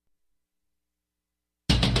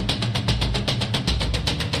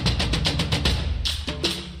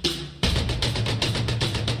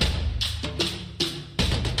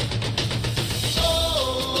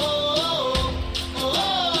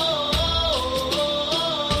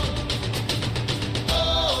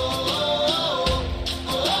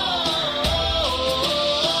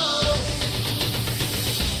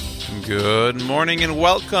Good morning and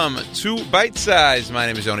welcome to Bite Size. My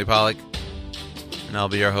name is Yoni Pollak, and I'll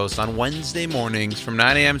be your host on Wednesday mornings from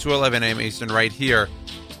 9 a.m. to 11 a.m. Eastern right here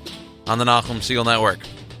on the Nachum Segal Network.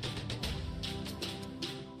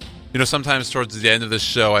 You know, sometimes towards the end of this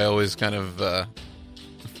show, I always kind of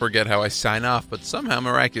forget how I sign off, but somehow,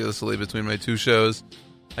 miraculously, between my two shows,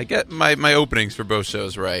 I get my openings for both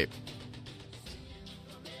shows right.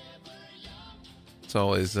 It's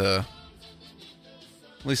always, at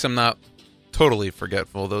least I'm not totally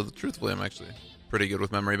forgetful, though truthfully I'm actually pretty good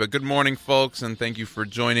with memory. But good morning, folks, and thank you for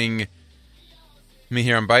joining me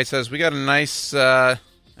here on Bite Size. We got a nice, I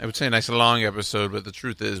would say a nice long episode, but the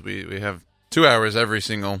truth is we have 2 hours every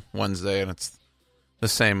single Wednesday, and it's the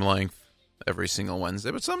same length every single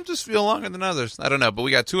Wednesday. But some just feel longer than others. I don't know, but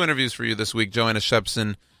we got 2 interviews for you this week. Joanna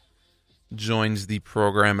Shebson joins the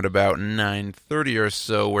program at about 9:30 or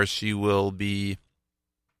so, where she will be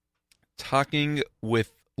talking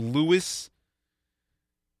with Louis,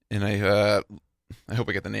 and I hope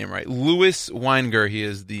I get the name right. Louis Weinger.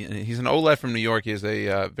 He's an Olet from New York. He has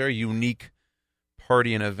a very unique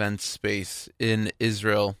party and event space in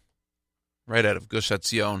Israel, right out of Gush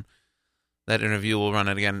Etzion. That interview will run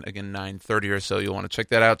at again 9:30 or so. You'll want to check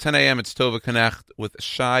that out. 10 a.m. It's Tova Knecht with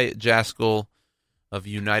Shai Jaskoll of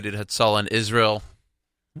United Hatzalah in Israel.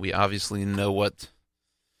 We obviously know what.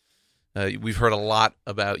 We've heard a lot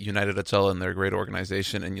about United Hatzalah and their great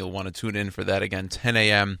organization, and you'll want to tune in for that again, 10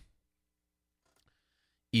 a.m.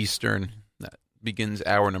 Eastern. That begins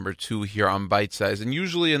hour number 2 here on Bite Size. And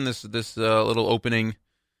usually in this little opening,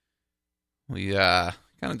 we kind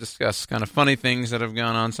of discuss kind of funny things that have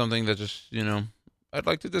gone on, something that just, I'd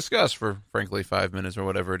like to discuss for, frankly, 5 minutes or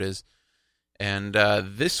whatever it is. And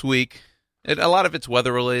this week, a lot of it's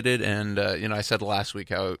weather-related, and, I said last week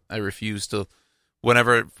how I refused to...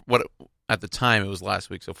 At the time it was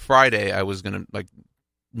last week. So Friday I was going to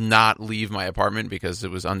not leave my apartment because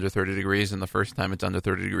it was under 30 degrees. And the first time it's under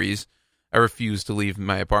 30 degrees, I refused to leave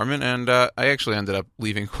my apartment. And I actually ended up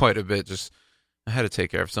leaving quite a bit. Just I had to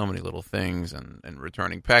take care of so many little things and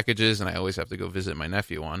returning packages. And I always have to go visit my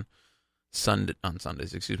nephew on Fridays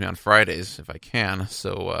if I can.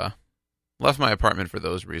 So left my apartment for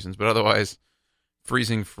those reasons. But otherwise,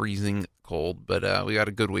 freezing cold, but we got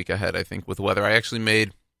a good week ahead, I think, with weather. I actually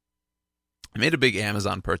made a big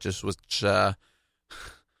Amazon purchase, which I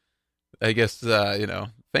guess,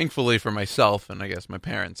 thankfully for myself and I guess my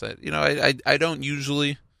parents, I don't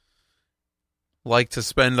usually like to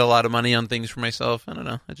spend a lot of money on things for myself. I don't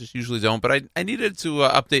know. I just usually don't, but I needed to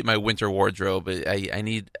update my winter wardrobe. I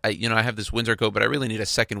have this winter coat, but I really need a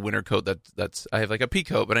second winter coat I have like a pea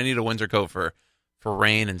coat, but I need a winter coat for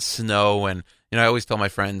rain and snow. And, I always tell my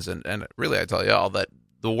friends, and really I tell you all, that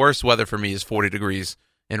the worst weather for me is 40 degrees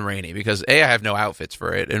and rainy, because A, I have no outfits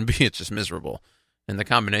for it, and B, it's just miserable. And the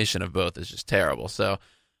combination of both is just terrible. So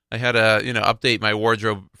I had to, update my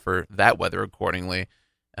wardrobe for that weather accordingly.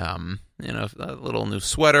 A little new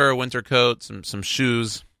sweater, a winter coat, some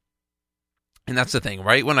shoes. And that's the thing,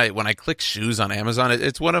 right? When I click shoes on Amazon,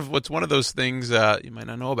 it's one of those things you might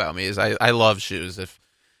not know about me is I love shoes. If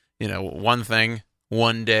one thing,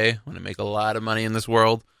 one day, when I make a lot of money in this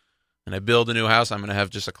world and I build a new house, I'm going to have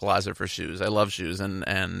just a closet for shoes. I love shoes. And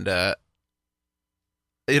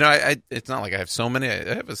it's not like I have so many.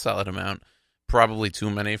 I have a solid amount, probably too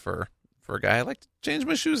many for a guy. I like to change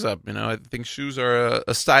my shoes up. I think shoes are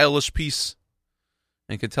a stylish piece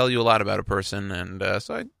and can tell you a lot about a person. And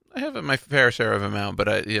so I have my fair share of amount,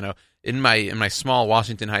 but in my small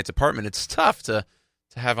Washington Heights apartment, it's tough to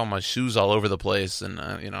have all my shoes all over the place, and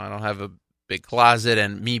I don't have a big closet,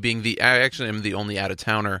 and me being I actually am the only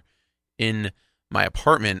out-of-towner in my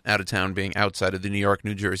apartment, out of town being outside of the New York,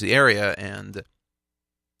 New Jersey area, and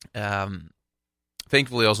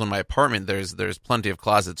thankfully also in my apartment there's plenty of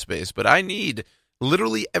closet space, but I need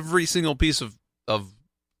literally every single piece of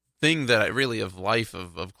thing that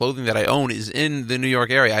of clothing that I own is in the New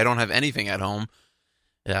York area. I don't have anything at home,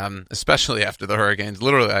 especially after the hurricanes.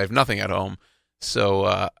 Literally, I have nothing at home.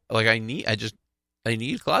 So, I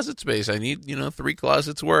need closet space. I need, 3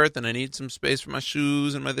 closets worth, and I need some space for my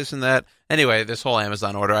shoes and my this and that. Anyway, this whole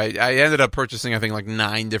Amazon order, I ended up purchasing, I think,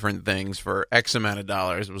 9 different things for X amount of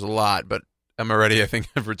dollars. It was a lot, but I think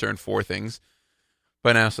I've returned 4 things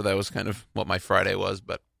by now, so that was kind of what my Friday was.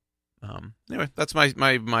 But anyway, that's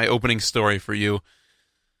my opening story for you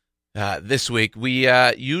this week. We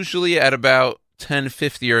usually at about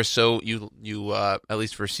 10:50 or so, you at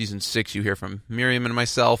least for season 6, you hear from Miriam and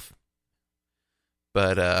myself.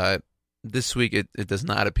 But this week it does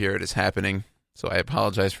not appear it is happening, so I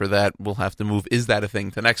apologize for that. We'll have to move Is That a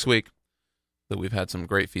Thing to next week, though we've had some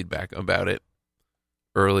great feedback about it.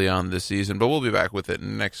 early on this season, but we'll be back with it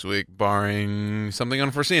next week, barring something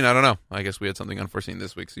unforeseen. I don't know. I guess we had something unforeseen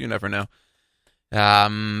this week, so you never know.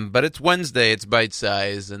 But it's Wednesday, it's bite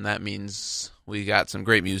size, and that means we got some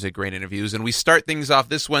great music, great interviews, and we start things off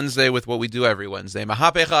this Wednesday with what we do every Wednesday.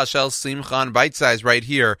 Mahapecha Shel Simchan, bite size, right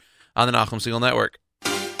here on the Nachum Segal Network.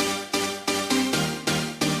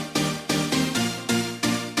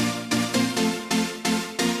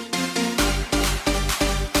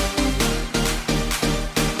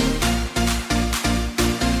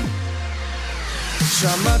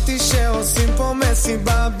 שמעתי שעושים פה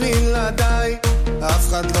מסיבה בלעדיי, אף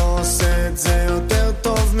אחד לא עושה את זה יותר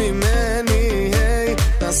טוב ממני. היי,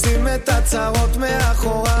 נשים את הצרות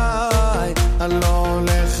מאחוריי, אני לא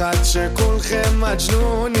הולך עד שכולכם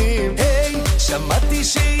מג'נונים. היי, שמעתי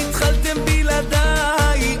שהתחלתם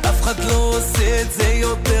בלעדיי, אף אחד לא עושה את זה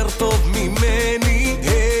יותר טוב ממני.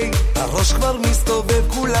 היי, הראש כבר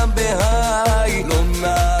מסתובב כולם בהיי, לא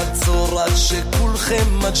נעצור עד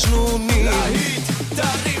שכולכם מג'נונים. להיט,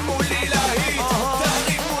 תרימו לי להיט,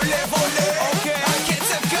 תרימו לב עולה,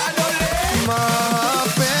 הקצב כאן עולה.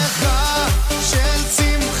 מהפכה של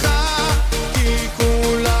שמחה, כי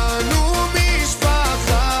כולנו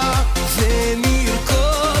משפחה,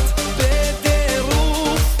 ונרקוד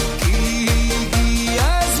בטירוף, כי הגיע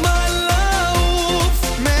הזמן לעוף.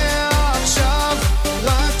 מעכשיו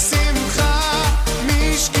רק שמחה,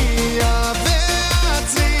 משקיעה ועד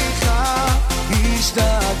צריכה.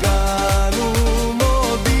 השתגענו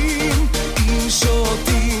מודים, אם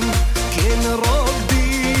שותים כן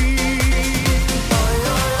רוקדים. אוי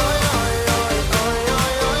אוי אוי אוי אוי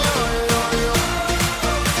אוי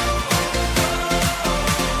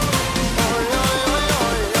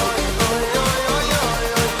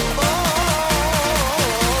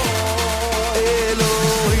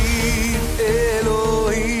אלוהים,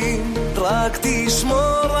 אלוהים, רק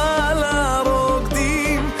תשמור על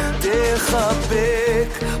הרוקדים, תחבק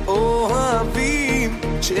אוהבים,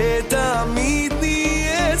 שתמיד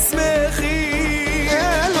נהיה שמחים.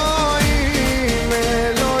 אלוהים,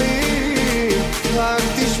 אלוהים, רק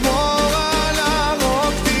תשמור על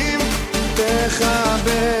הרוקדים,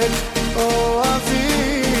 תחבק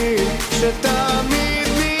אוהבים, שתמיד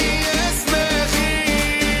נהיה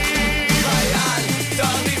שמחים. חייל,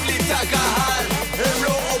 תריב לי את הקהל, הם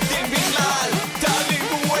לא רוקדים בכלל,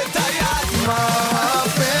 תריבו את היד.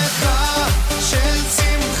 מהפכה של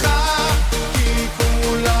שמחה, כי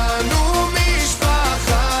כולנו משפחה.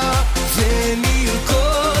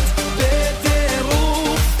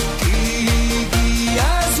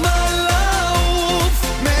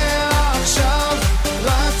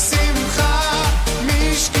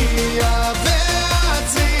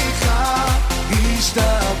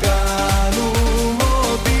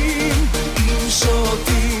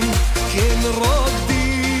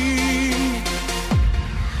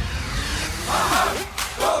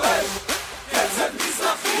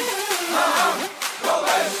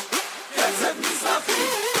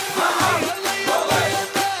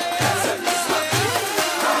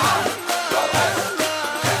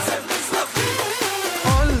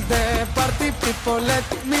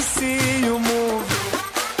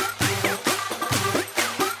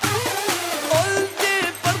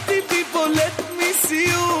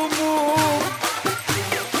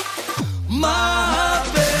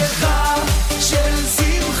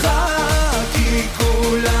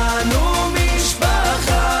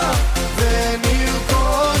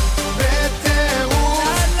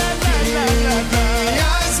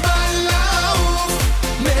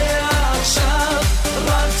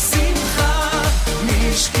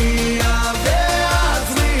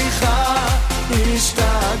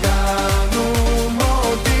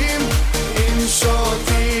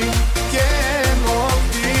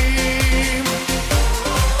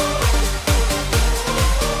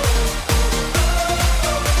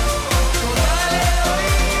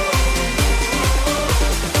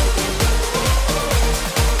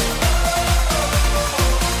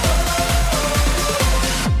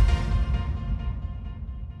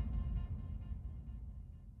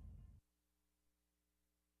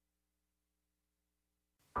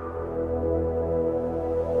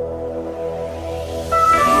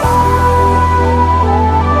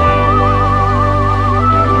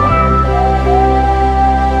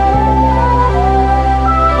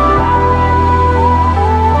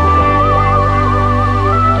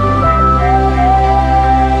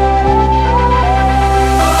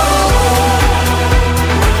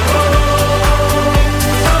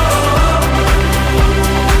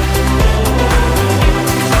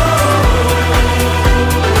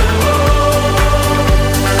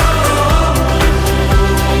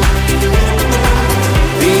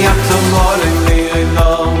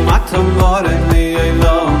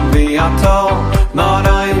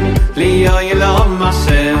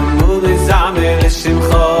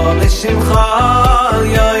 לשמחה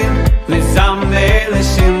עליון לזמר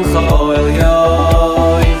לשמחה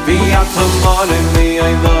עליון ויתמרם לי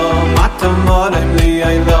אילום התמרם לי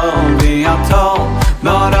אילום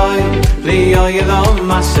ויתמרם לי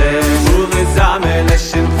אילום השם ולזמר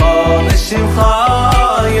לשמחה לשמחה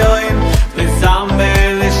עליון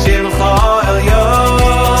לזמר לשמחה עליון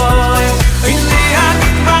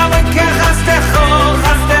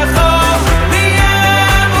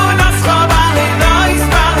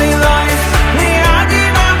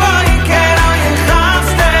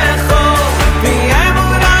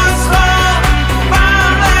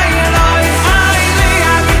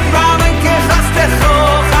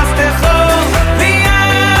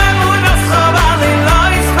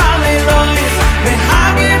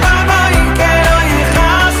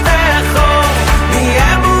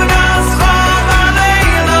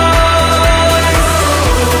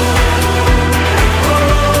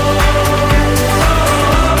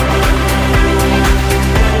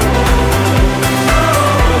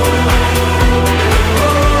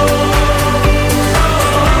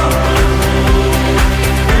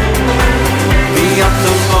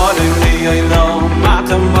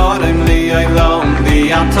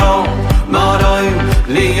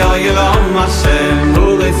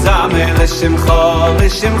לשמחה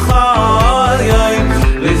לשמחה עליון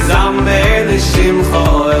לזמר לשמחה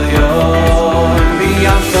עליון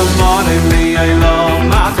ויתמרם לי אילום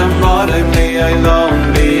התמרם לי אילום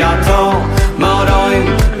ויתמרם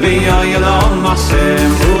לי אילום השם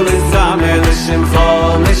ולזמר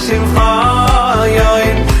לשמחה לשמחה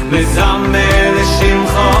עליון לזמר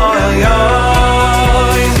לשמחה עליון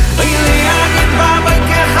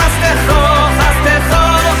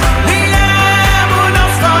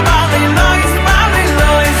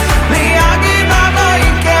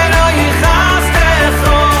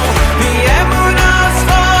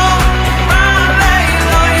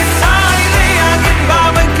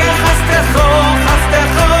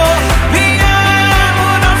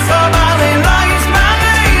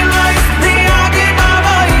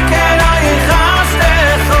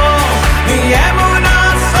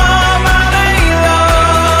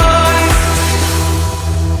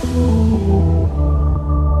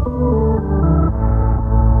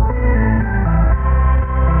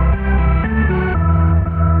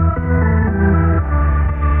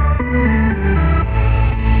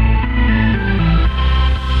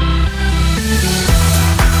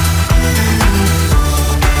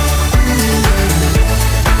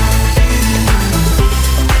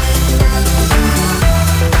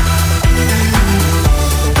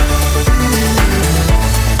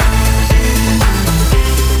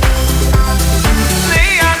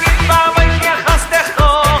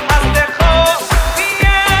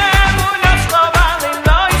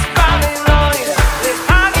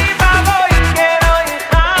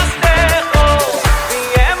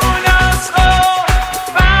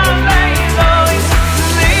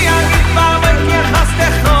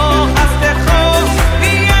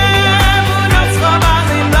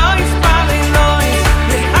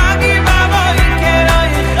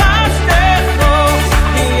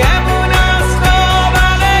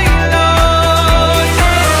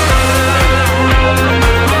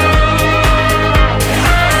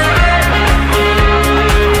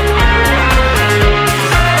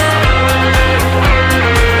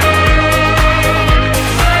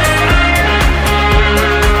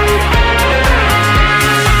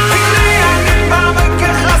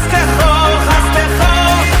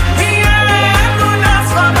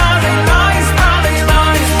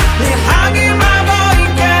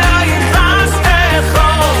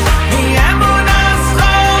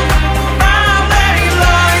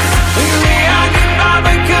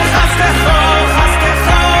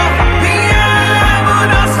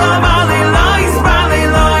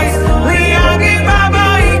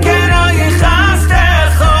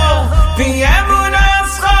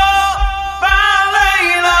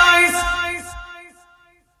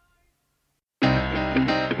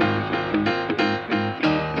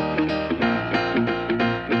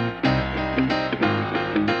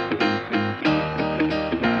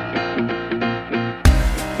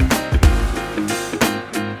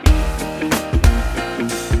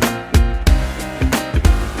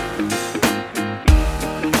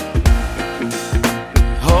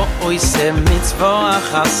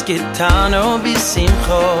Kitano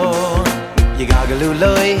bisimcho Yigagalu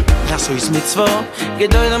loy Lasso is mitzvo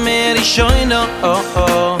Gedoyle meri shoyno Oh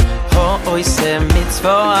oh Ho oise mitzvo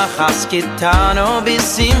Achas kitano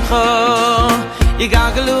bisimcho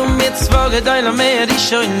Yigagalu mitzvo Gedoyle meri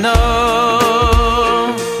shoyno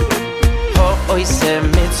Ho oise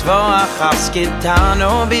mitzvo Achas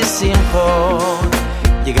kitano bisimcho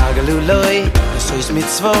Yigagalu so is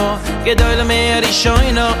mitzvo gedoyle mer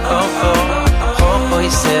ishoyno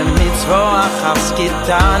oise mitzvo achas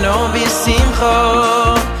kitano bisimcho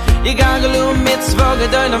igaglu mitzvo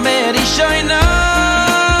gedoyle mer ishoyno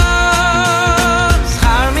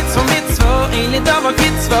schar mitzvo in dava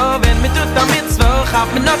mitzvo wenn mit tut da mitzvo hab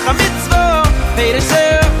mir noch a mitzvo Peter se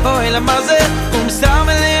oile maze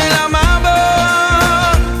samele la mabo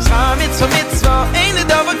schar mitzvo in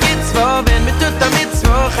dava mitzvo wenn mit tut da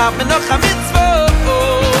mitzvo hab mir noch a mitzvo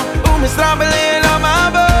samele la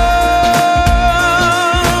mabo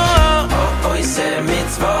oise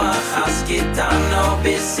mitzvo achas kitano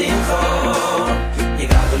bisimcho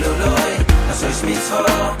igaglu loy so is mitzvo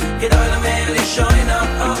gedoyle mer ishoyna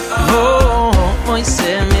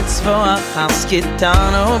oise mitzvo achas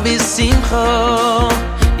kitano bisimcho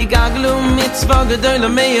igaglu mitzvo gedoyle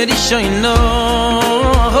mer ishoyna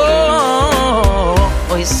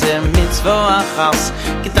oise mitzvo achas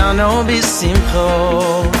kitano bisimcho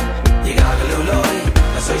igaglu loy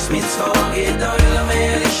so is mitzvo gedoyle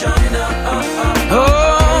mer ishoyna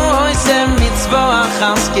oise mitzvo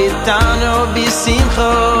achas kitano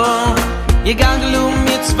bisimcho igaglu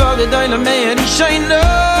mitzvo gedoyle mer ishoyna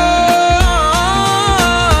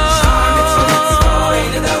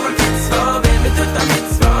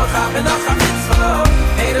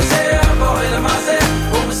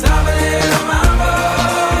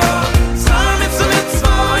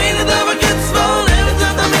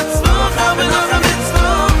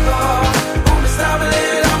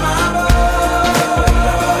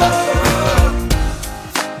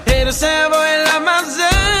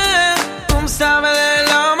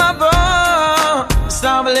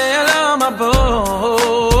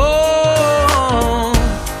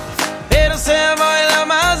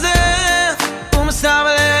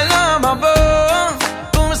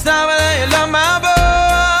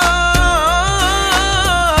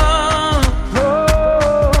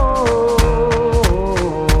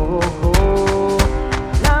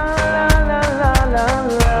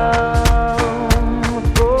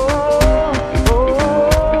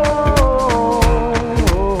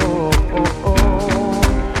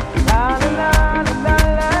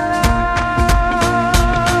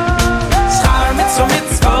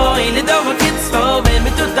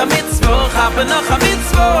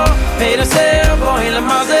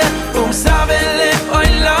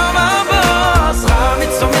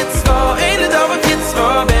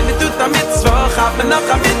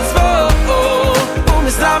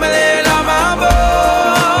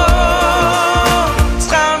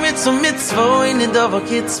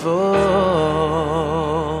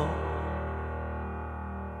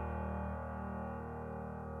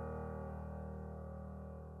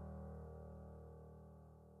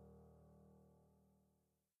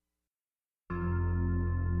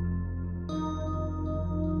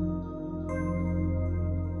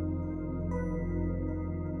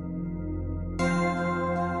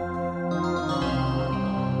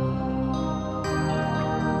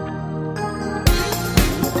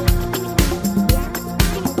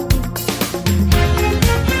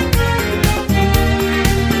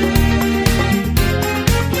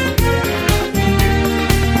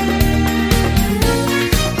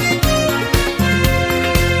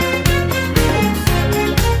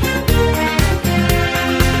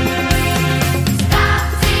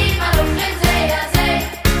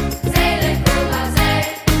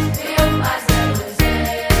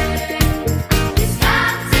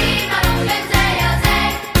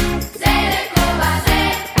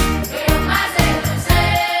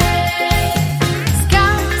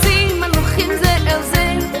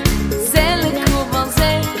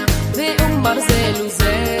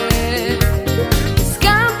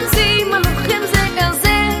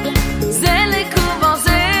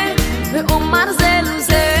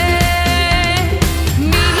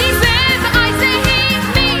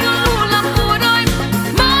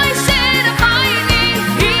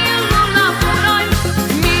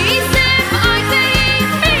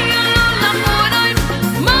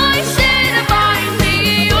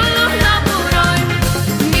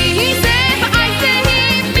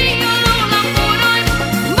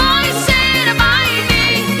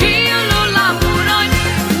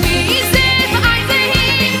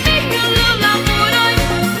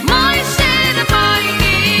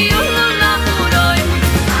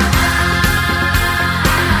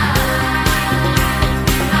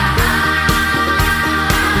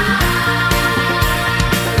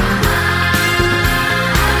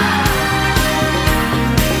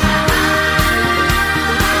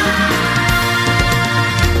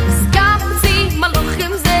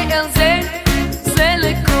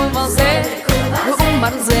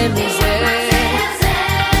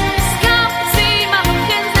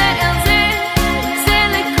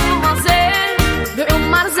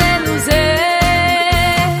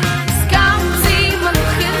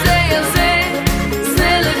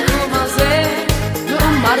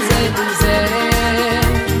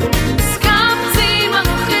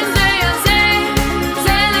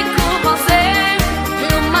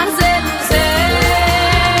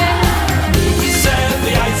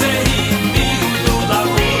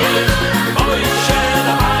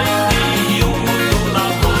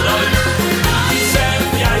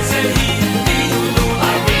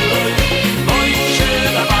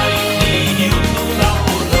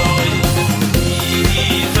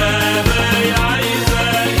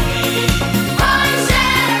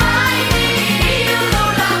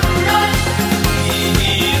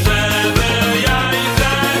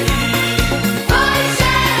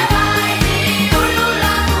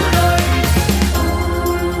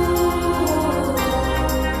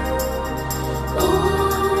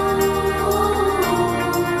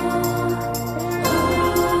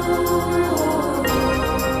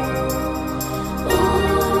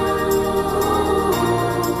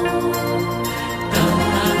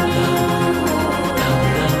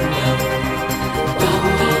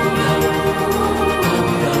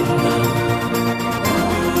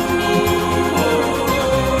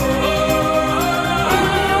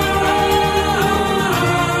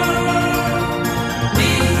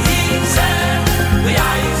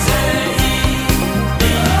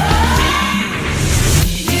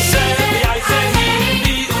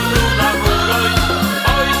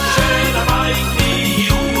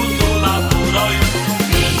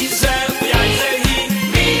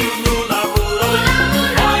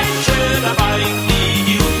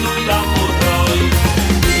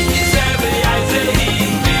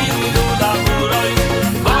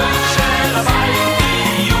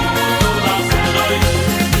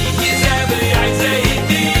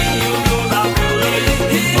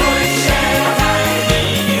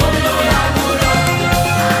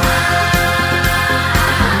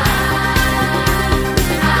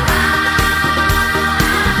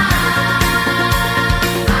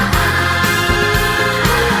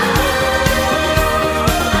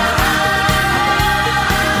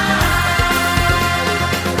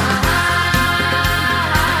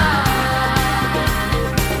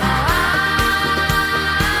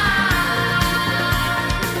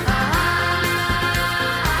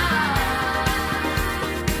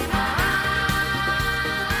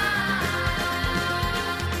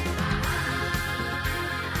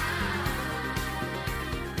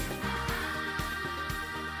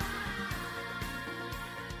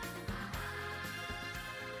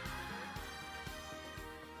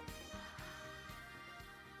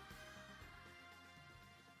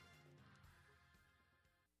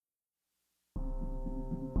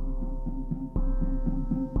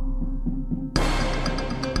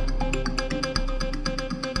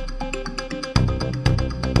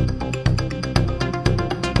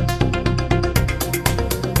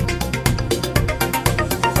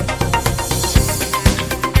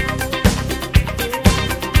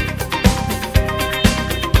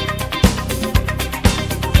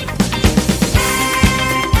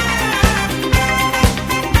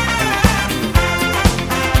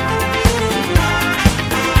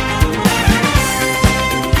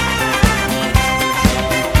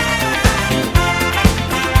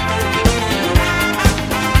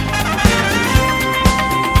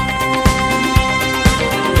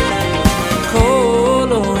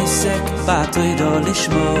בתוירו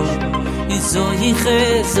לשמור זוהי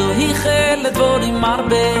לדבורים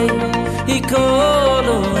הרבה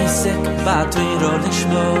כל עסק בתוירו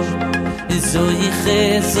לשמור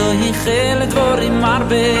זוהי לדבורים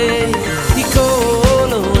הרבה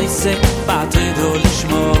כל עסק בתוירו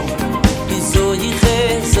לשמור זוהי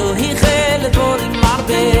לדבורים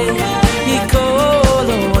הרבה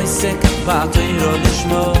כל עסק בתוירו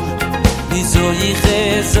לשמור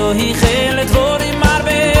זוהי לדבורים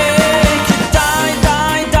הרבה כדאי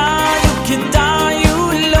כדאי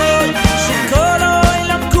אולי שכל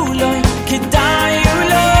העולם כולו כדאי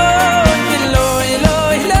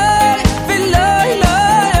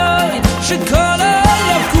שכל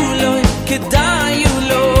העולם כולו כדאי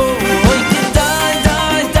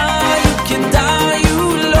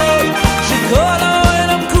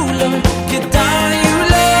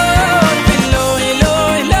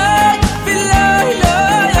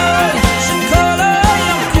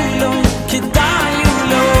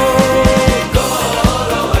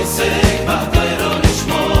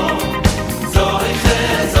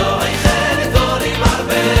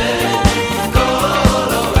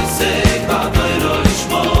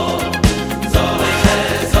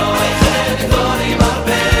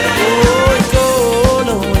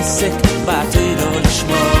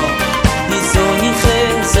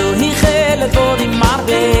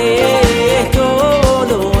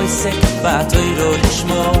בתוירו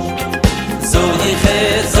לשמור זוהי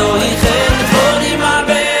לדבורים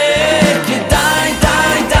הרבה כדאי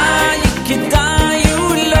כדאי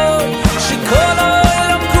אולי שכל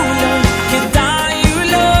העולם כולו כדאי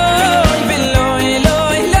ולא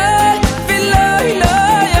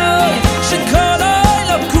שכל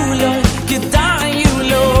העולם כולו כדאי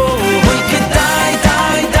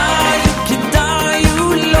כדאי כדאי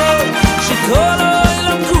אולי שכל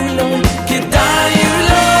העולם כולו כדאי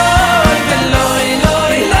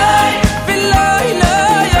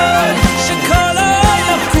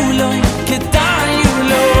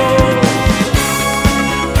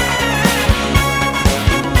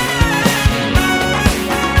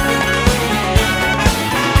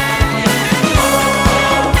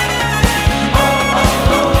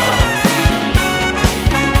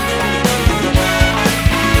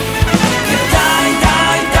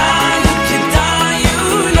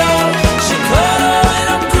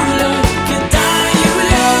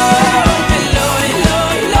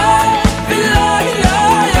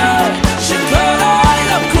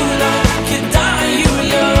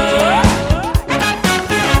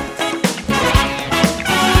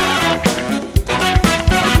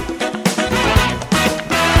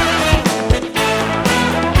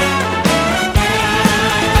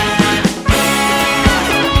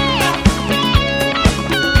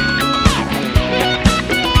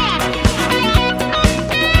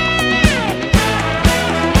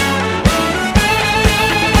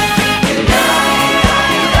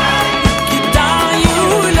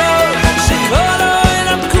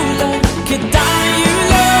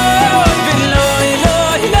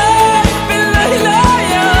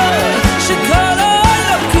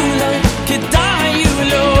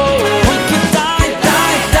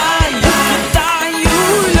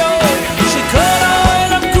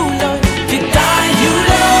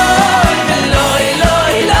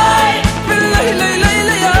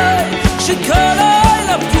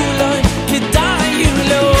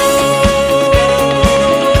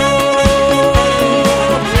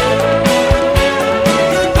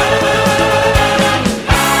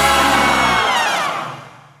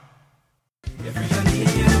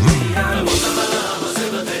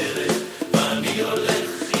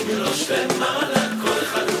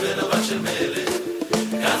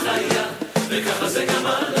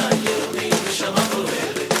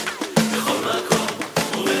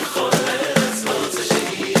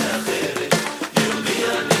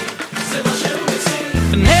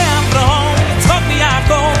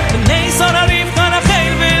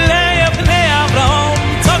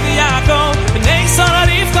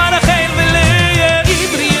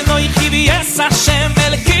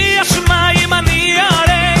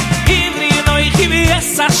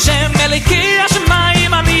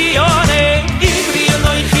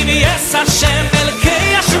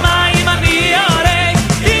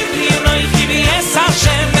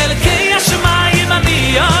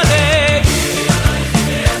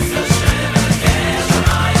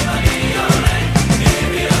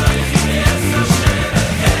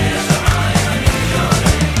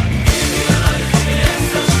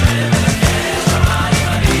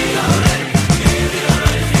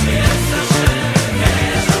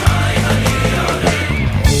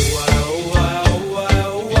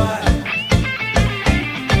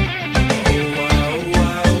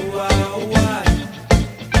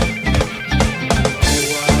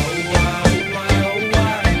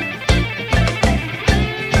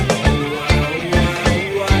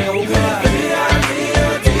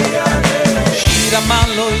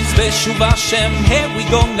Beshuv Hashem. Here we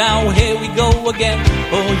go now, here we go again.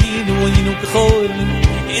 Oh, Yinu, Bechol.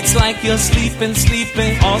 It's like you're sleeping.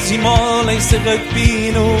 Ozimole Serek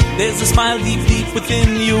Binu. There's a smile deep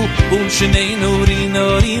within you. Unsheneinu,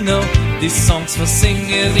 Rino. This song's for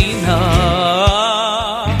singing, Rino.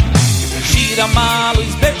 Shira Malo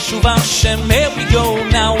is Beshuv Hashem. Here we go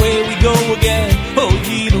now, here we go again. Oh,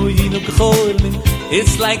 Yinu, Bechol.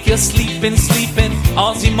 It's like you're sleeping.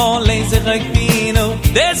 Ozimole Serek Binu.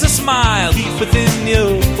 There's a smile deep within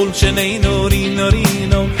you. Unsheneinu,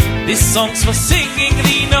 Rino. This song's for singing,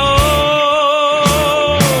 Rino.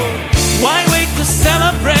 Why wait to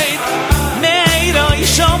celebrate? Meiro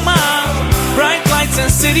Yishoma. Bright lights and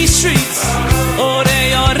city streets. Ore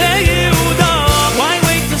Yehuda. Why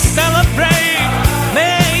wait to celebrate?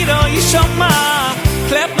 Meiro Yishoma.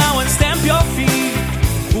 Clap now and stamp your feet.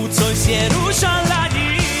 Utzois Yerushalayim.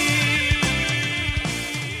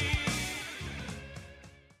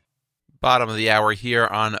 Bottom of the hour here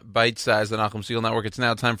on Bite Size, the Nachum Segal Network. It's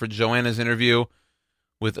now time for Joanna's interview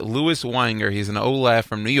with Louis Weinger. He's an Olaf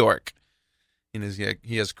from New York.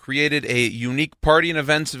 He has created a unique party and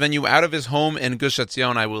events venue out of his home in Gush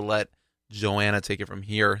Etzion. I will let Joanna take it from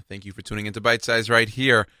here. Thank you for tuning into Bite Size right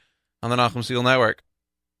here on the Nachum Segal Network.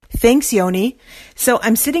 Thanks, Yoni. So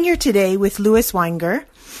I'm sitting here today with Louis Weinger.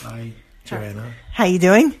 Hi, Joanna. How you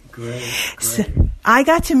doing? Great. So, I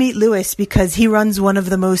got to meet Louis because he runs one of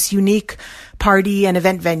the most unique party and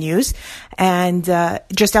event venues, and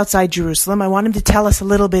just outside Jerusalem. I want him to tell us a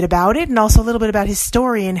little bit about it and also a little bit about his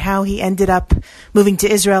story and how he ended up moving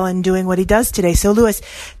to Israel and doing what he does today. So, Louis,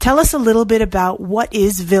 tell us a little bit about what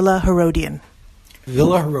is Villa Herodion.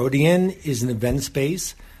 Villa Herodion is an event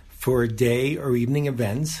space for day or evening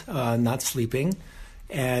events, not sleeping.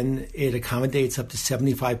 And it accommodates up to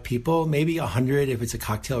 75 people, maybe 100 if it's a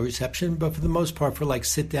cocktail reception, but for the most part, for like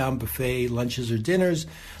sit-down buffet lunches or dinners,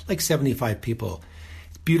 like 75 people.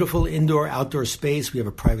 It's beautiful indoor-outdoor space. We have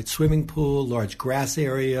a private swimming pool, large grass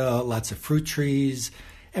area, lots of fruit trees.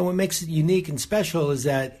 And what makes it unique and special is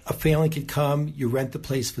that a family could come, you rent the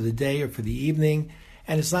place for the day or for the evening,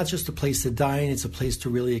 and it's not just a place to dine, it's a place to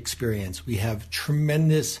really experience. We have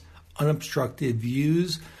tremendous unobstructed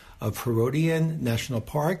views of Herodion National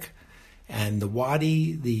Park and the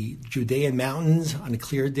Wadi, the Judean mountains. On a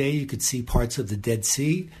clear day, you could see parts of the Dead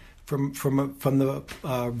Sea from the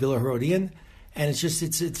Villa Herodion. And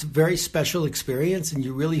it's a very special experience, and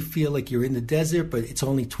you really feel like you're in the desert, but it's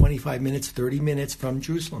only 25 minutes, 30 minutes from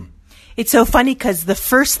Jerusalem. It's so funny because the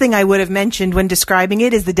first thing I would have mentioned when describing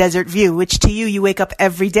it is the desert view, which to you wake up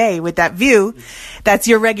every day with that view. That's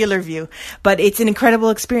your regular view. But it's an incredible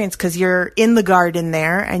experience because you're in the garden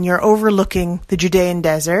there and you're overlooking the Judean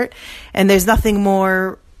desert. And there's nothing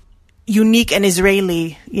more unique and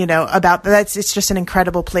Israeli, about that. It's just an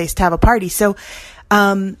incredible place to have a party. So,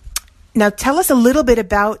 now tell us a little bit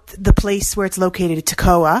about the place where it's located,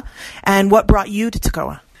 Tekoa, and what brought you to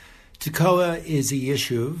Tekoa. Tekoa is a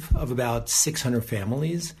yeshuv of about 600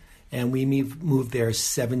 families, and we moved there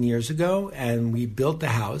 7 years ago, and we built the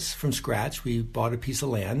house from scratch. We bought a piece of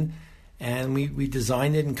land, and we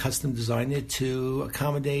designed it and custom designed it to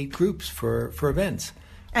accommodate groups for events.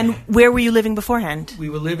 And where were you living beforehand? We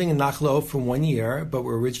were living in Nachlo for 1 year, but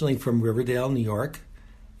we're originally from Riverdale, New York,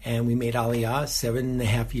 and we made Aliyah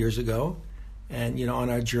 7.5 years ago. And, on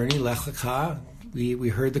our journey, Lech Lecha, we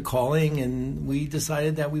heard the calling, and we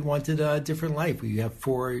decided that we wanted a different life. We have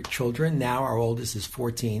 4 children. Now our oldest is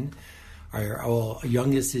 14. Our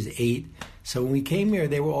youngest is 8. So when we came here,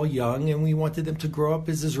 they were all young, and we wanted them to grow up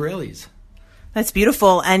as Israelis. That's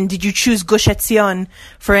beautiful. And did you choose Gush Etzion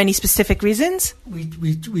for any specific reasons?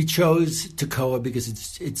 We chose Tekoa because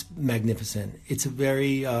it's magnificent. It's a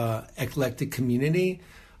very eclectic community.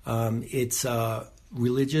 It's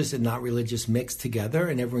religious and not religious mixed together,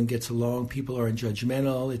 and everyone gets along. People aren't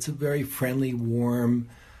judgmental. It's a very friendly, warm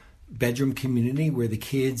bedroom community where the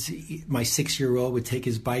kids, my 6-year-old would take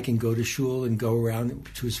his bike and go to shul and go around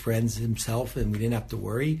to his friends himself, and we didn't have to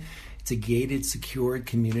worry. It's a gated, secured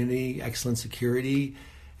community, excellent security,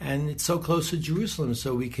 and it's so close to Jerusalem,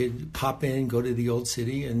 so we could pop in, go to the old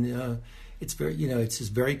city, and it's very, it's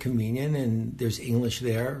just very convenient, and there's English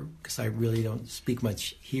there because I really don't speak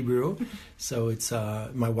much Hebrew. So it's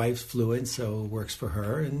my wife's fluent, so it works for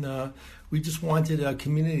her. And we just wanted a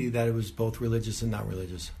community that was both religious and not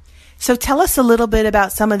religious. So tell us a little bit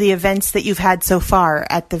about some of the events that you've had so far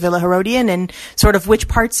at the Villa Herodion and sort of which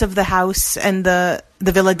parts of the house and the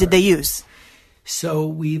villa did they use? So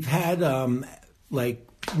we've had,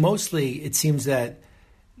 mostly it seems that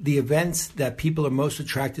the events that people are most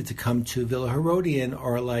attracted to come to Villa Herodion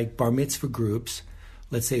are like bar mitzvah groups,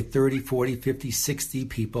 let's say 30, 40, 50, 60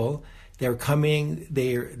 people They're coming.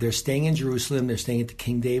 They're staying in Jerusalem. They're staying at the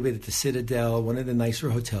King David, at the Citadel, one of the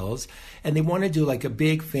nicer hotels, and they want to do like a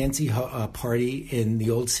big fancy party in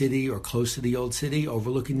the old city or close to the old city,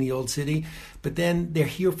 overlooking the old city. But then they're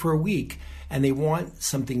here for a week, and they want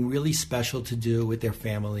something really special to do with their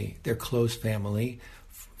family, their close family,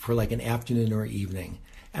 for like an afternoon or evening.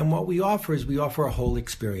 And what we offer is we offer a whole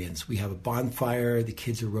experience. We have a bonfire. The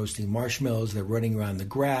kids are roasting marshmallows. They're running around the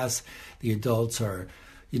grass. The adults are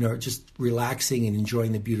just relaxing and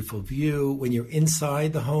enjoying the beautiful view. When you're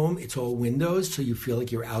inside the home, it's all windows, so you feel like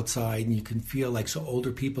you're outside, and you can feel like, so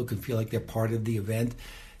older people can feel like they're part of the event.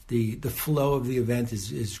 The flow of the event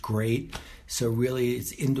is great. So really,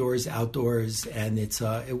 it's indoors, outdoors, and it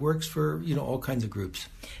works for all kinds of groups.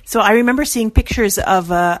 So I remember seeing pictures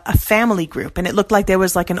of a family group, and it looked like there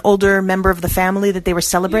was like an older member of the family that they were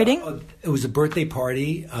celebrating. Yeah, it was a birthday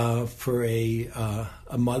party for a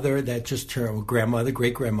mother that just turned,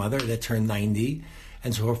 great grandmother that turned 90,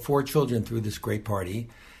 and so her 4 children threw this great party.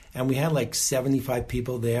 And we had like 75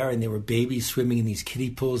 people there, and there were babies swimming in these kiddie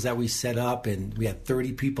pools that we set up, and we had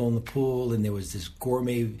 30 people in the pool, and there was this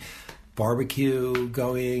gourmet barbecue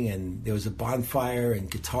going, and there was a bonfire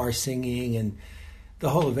and guitar singing and the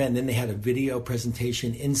whole event. Then they had a video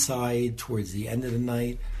presentation inside towards the end of the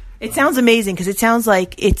night. It sounds amazing, because it sounds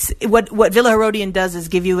like it's what Villa Herodion does is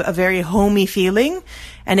give you a very homey feeling,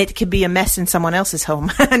 and it could be a mess in someone else's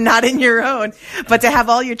home, not in your own. But to have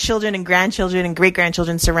all your children and grandchildren and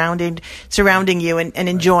great-grandchildren surrounding you and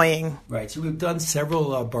enjoying. Right. So we've done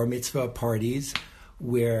several bar mitzvah parties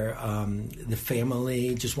where the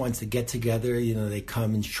family just wants to get together. They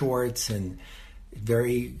come in shorts and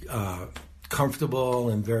very comfortable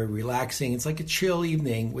and very relaxing. It's like a chill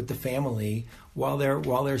evening with the family while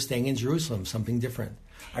they're staying in Jerusalem, something different.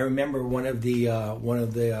 I remember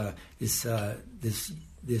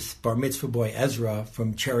this bar mitzvah boy, Ezra,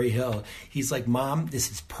 from Cherry Hill. He's like, "Mom, this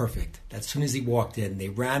is perfect." As soon as he walked in, they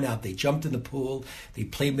ran out, they jumped in the pool, they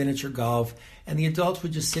played miniature golf, and the adults were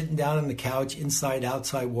just sitting down on the couch, inside,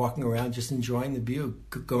 outside, walking around, just enjoying the view,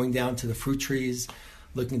 going down to the fruit trees,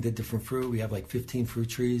 looking at the different fruit. We have like 15 fruit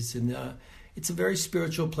trees, and it's a very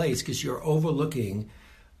spiritual place because you're overlooking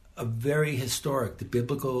a very historic, the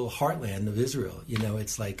biblical heartland of Israel.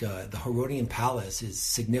 It's like the Herodion Palace is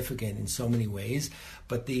significant in so many ways,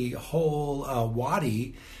 but the whole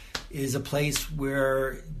wadi is a place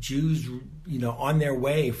where Jews, on their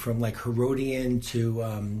way from like Herodion to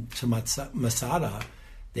Masada,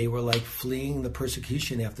 they were like fleeing the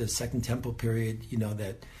persecution after the Second Temple period.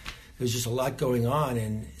 That there's just a lot going on,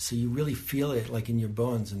 and so you really feel it like in your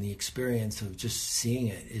bones, and the experience of just seeing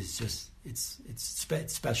it is just. It's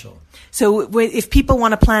special. So if people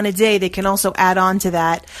want to plan a day, they can also add on to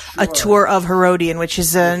that a tour of Herodion, which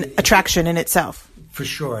is an attraction in itself. For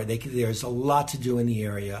sure. There's a lot to do in the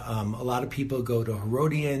area. A lot of people go to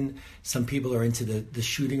Herodion. Some people are into the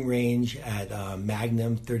shooting range at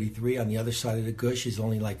Magnum 33 on the other side of the Gush. Is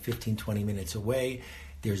only like 15, 20 minutes away.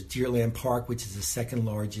 There's Deerland Park, which is the second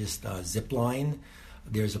largest zip line.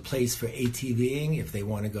 There's a place for ATVing. If they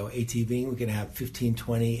want to go ATVing, we can have 15,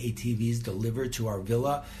 20 ATVs delivered to our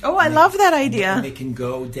villa. Oh, I love that idea. And they can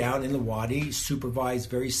go down in the wadi, supervised,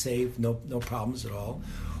 very safe, no problems at all.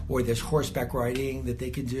 Or there's horseback riding that they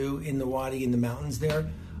can do in the wadi, in the mountains there.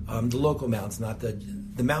 The local mountains, not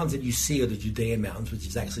the mountains that you see are the Judean mountains, which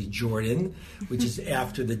is actually Jordan, which is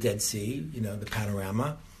after the Dead Sea, the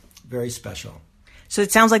panorama. Very special. So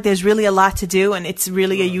it sounds like there's really a lot to do, and it's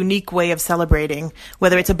really a unique way of celebrating,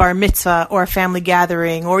 whether it's a bar mitzvah or a family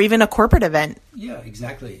gathering or even a corporate event. Yeah,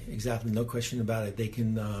 exactly. No question about it. They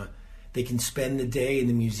can spend the day in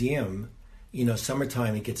the museum.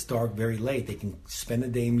 Summertime, it gets dark very late. They can spend the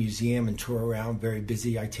day in the museum and tour around, very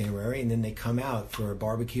busy itinerary, and then they come out for a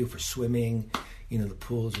barbecue, for swimming. The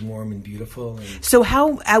pool is warm and beautiful. So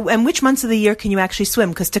and which months of the year can you actually swim?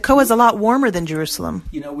 Because Tekoa is a lot warmer than Jerusalem.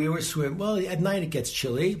 We were swimming, well, at night it gets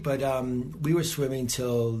chilly, but we were swimming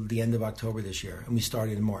till the end of October this year, and we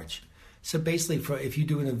started in March. So basically, if you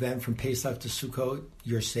do an event from Pesach to Sukkot,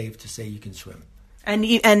 you're safe to say you can swim.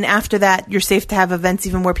 And after that, you're safe to have events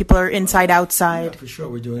even where people are inside, outside. Yeah, for sure.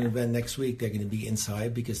 We're doing an event next week. They're going to be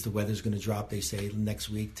inside because the weather's going to drop, they say, next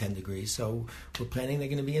week, 10 degrees. So we're planning they're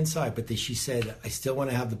going to be inside. But she said, I still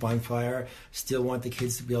want to have the bonfire, still want the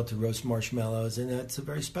kids to be able to roast marshmallows, and it's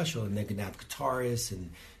very special. And they're going to have guitarists,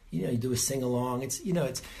 and you do a sing-along. It's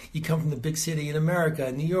you come from the big city in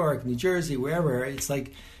America, New York, New Jersey, wherever. It's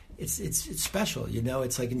like, it's special,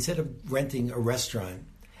 It's like instead of renting a restaurant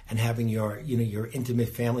and having your intimate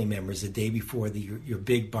family members the day before your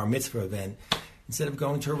big bar mitzvah event, instead of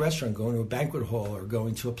going to a restaurant, going to a banquet hall, or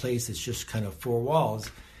going to a place that's just kind of 4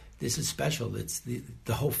 walls, this is special. It's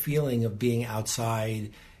the whole feeling of being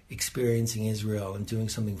outside, experiencing Israel and doing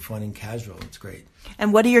something fun and casual. It's great.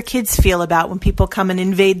 And what do your kids feel about when people come and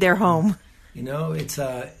invade their home? It's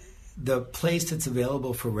the place that's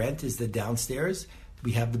available for rent is the downstairs.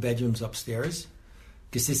 We have the bedrooms upstairs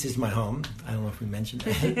because this is my home. I don't know if we mentioned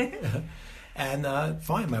that. And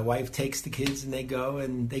fine, my wife takes the kids and they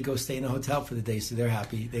go stay in a hotel for the day, so they're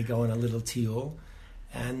happy. They go on a little tiul,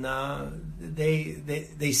 and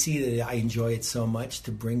they see that I enjoy it so much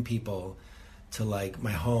to bring people to like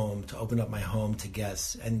my home, to open up my home to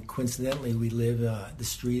guests. And coincidentally, we live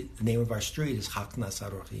the name of our street is Haknas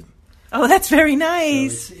Arochim. Oh, that's very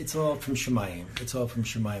nice. So it's all from Shemayim. It's all from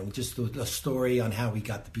Shemayim. Just a story on how we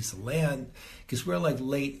got the piece of land, because we're like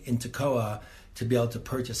late in Tekoa to be able to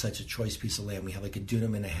purchase such a choice piece of land. We have like a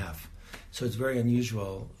dunam and a half. So it's very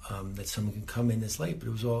unusual that someone can come in this late, but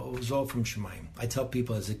it was all from Shemayim. I tell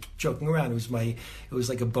people as a joking around, it was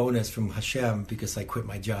like a bonus from Hashem because I quit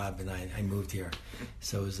my job and I moved here.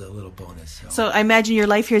 So it was a little bonus. So I imagine your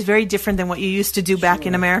life here is very different than what you used to do back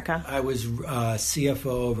in America. I was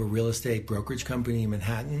CFO of a real estate brokerage company in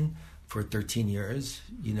Manhattan for 13 years,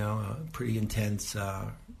 a pretty intense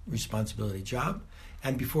responsibility job.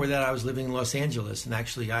 And before that, I was living in Los Angeles. And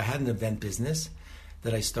actually, I had an event business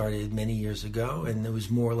that I started many years ago. And it was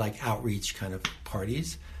more like outreach kind of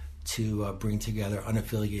parties to bring together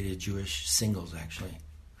unaffiliated Jewish singles, actually.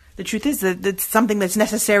 The truth is that it's something that's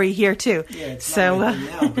necessary here, too. Yeah, it's not right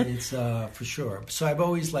now, but it's for sure. So I've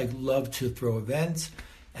always loved to throw events.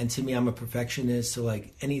 And to me, I'm a perfectionist. So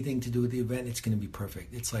anything to do with the event, it's going to be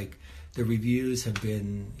perfect. It's like the reviews have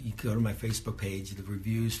been, you go to my Facebook page, the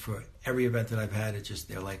reviews for every event that I've had,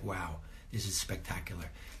 they're like, wow, this is spectacular.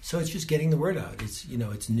 So it's just getting the word out. It's,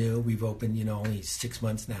 it's new. We've opened, only 6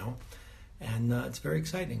 months now. And it's very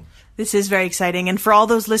exciting. This is very exciting. And for all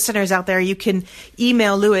those listeners out there, you can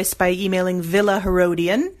email Louis by emailing Villa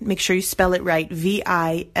Herodion. Make sure you spell it right.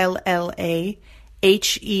 VILLA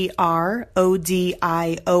HERODION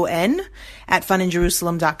at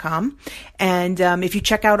funinjerusalem.com. And if you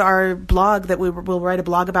check out our blog, that we'll write a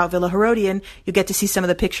blog about Villa Herodion, you'll get to see some of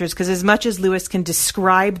the pictures, because as much as Louis can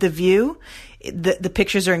describe the view, the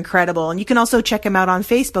pictures are incredible. And you can also check him out on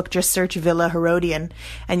Facebook. Just search Villa Herodion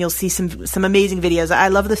and you'll see some amazing videos. I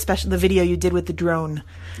love the video you did with the drone.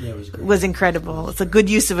 Yeah, it was great. It was incredible. It's a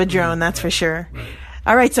good use of a drone, that's for sure. Right.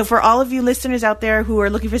 All right, so for all of you listeners out there who are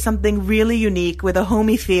looking for something really unique with a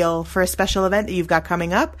homey feel for a special event that you've got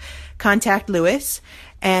coming up, contact Louis.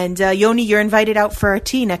 And Yoni, you're invited out for a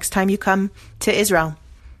tea next time you come to Israel.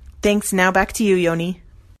 Thanks. Now back to you, Yoni.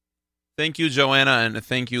 Thank you, Joanna, and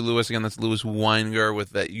thank you, Louis. Again, that's Louis Weinger with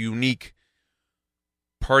that unique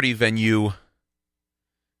party venue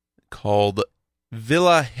called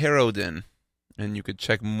Villa Herodion. And you could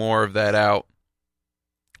check more of that out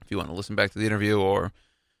if you want to listen back to the interview, or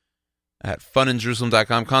at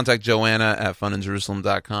funinjerusalem.com. Contact Joanna at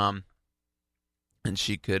funinjerusalem.com, and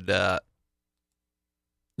she could,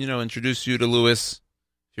 introduce you to Louis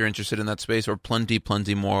if you're interested in that space, or plenty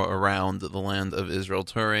more around the land of Israel,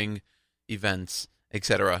 touring, events,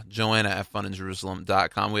 etc. Joanna at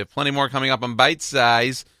funinjerusalem.com. We have plenty more coming up on Bite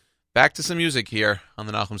Size. Back to some music here on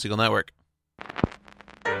the Nachum Segal Network.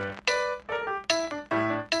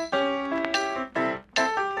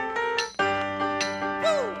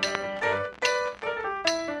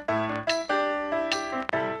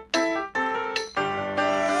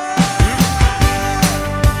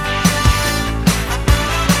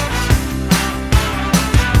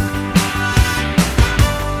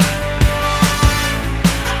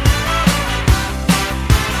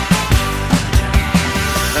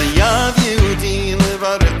 חייב יהודי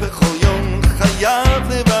לברך בכל יום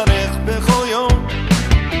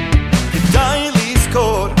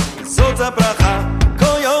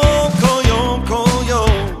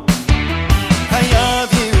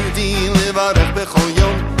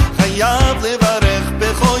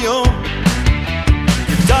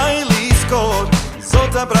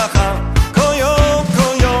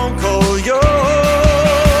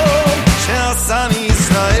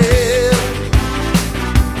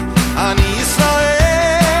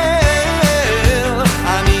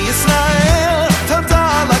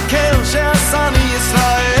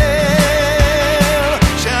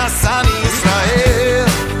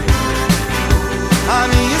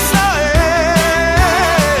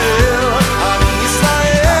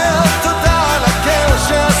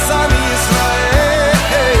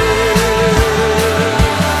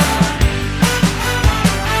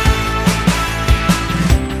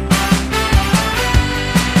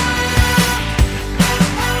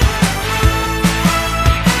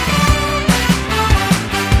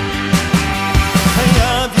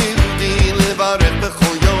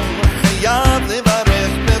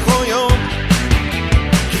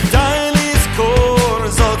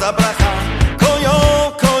הברכה כל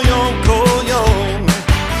יום, כל יום, כל יום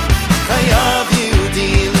חייב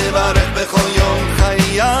יהודי לברך בכל יום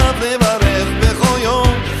חייב לברך בכל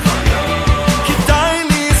יום כדאי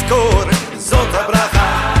לזכור זאת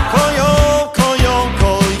הברכה כל יום, כל יום,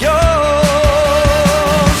 כל יום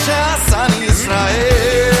שעשה לי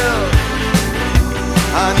ישראל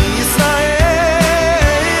אני ישראל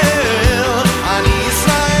אני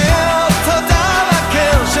ישראל תודה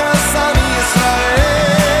לקר שעשה לי ישראל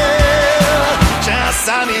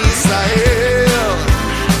שעשה לי ישראל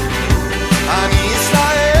אני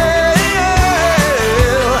ישראל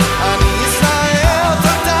אני ישראל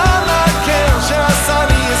תודה לקר שעשה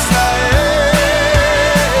לי ישראל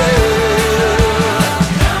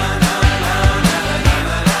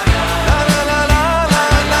לה לה לה לה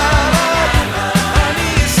לה לה אני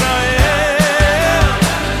ישראל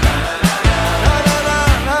לה לה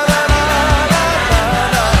לה לה לה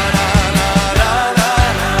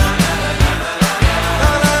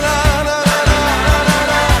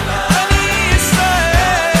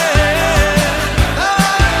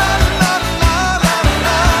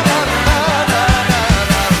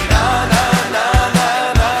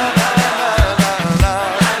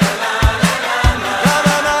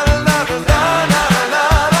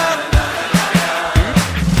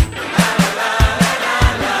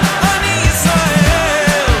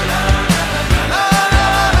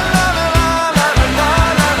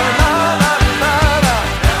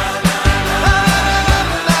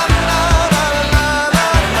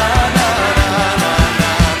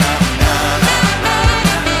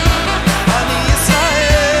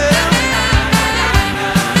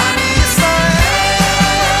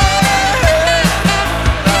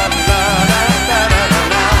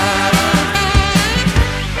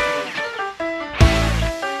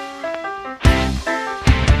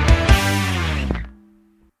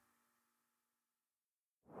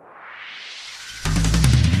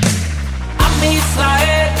עם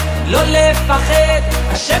ישראל, לא לפחד,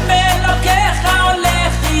 השם אלוקיך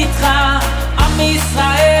הולך איתך. עם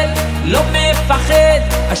ישראל, לא מפחד,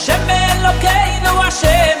 השם אלוקינו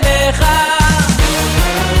השם אחד.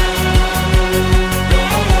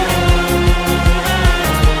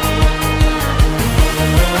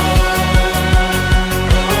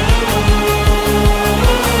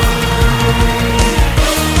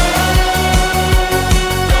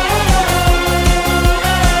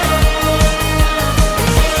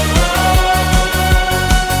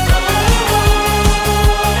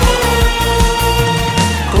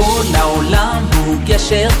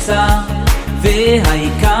 גשר צר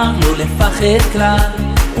והעיקר לא לפחד כלל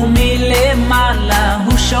ומלמעלה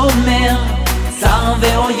הוא שומר צר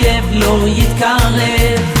ואויב לא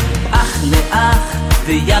יתקרב אח לאח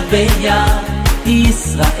ויד ביד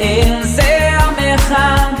ישראל זה עם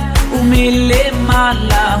אחד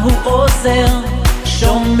ומלמעלה הוא עוזר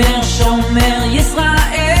שומר שומר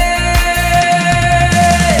ישראל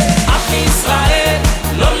עם ישראל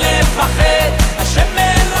לא לפחד השם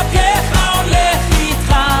אלוקיך הולך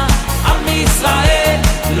איתך עם ישראל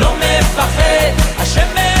לא מפחד השם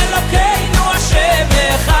אלוקינו השם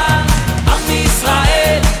אחד עם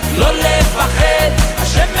ישראל לא לפחד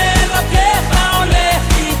השם אלוקיך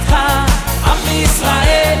הולך איתך עם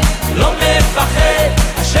ישראל לא מפחד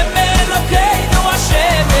השם אלוקינו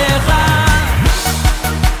השם אחד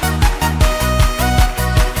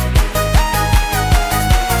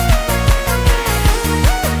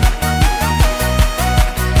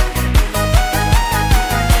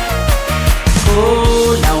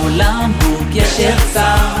כל העולם הוא גשר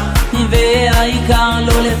צר והעיקר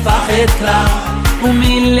לא לפחד כלל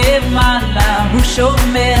ומלמעלה הוא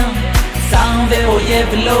שומר צר ואויב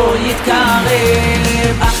לא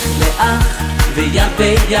יתקרב אח לאח ויד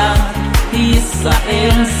ביד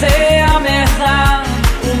ישראל זה עם אחד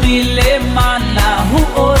ומלמעלה הוא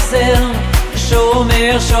עוזר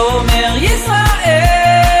שומר שומר ישראל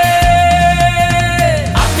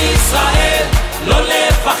עם ישראל לא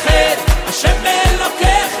לפחד השם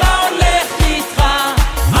אלוקיך הולך איתך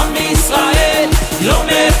עם ישראל לא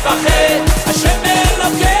מפחד השם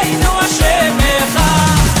אלוקינו השם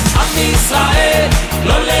אחד עם ישראל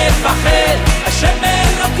לא לפחד השם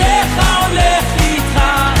אלוקיך הולך איתך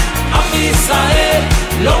עם ישראל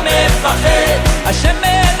לא מפחד השם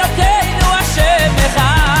אלוקינו השם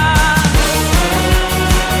אחד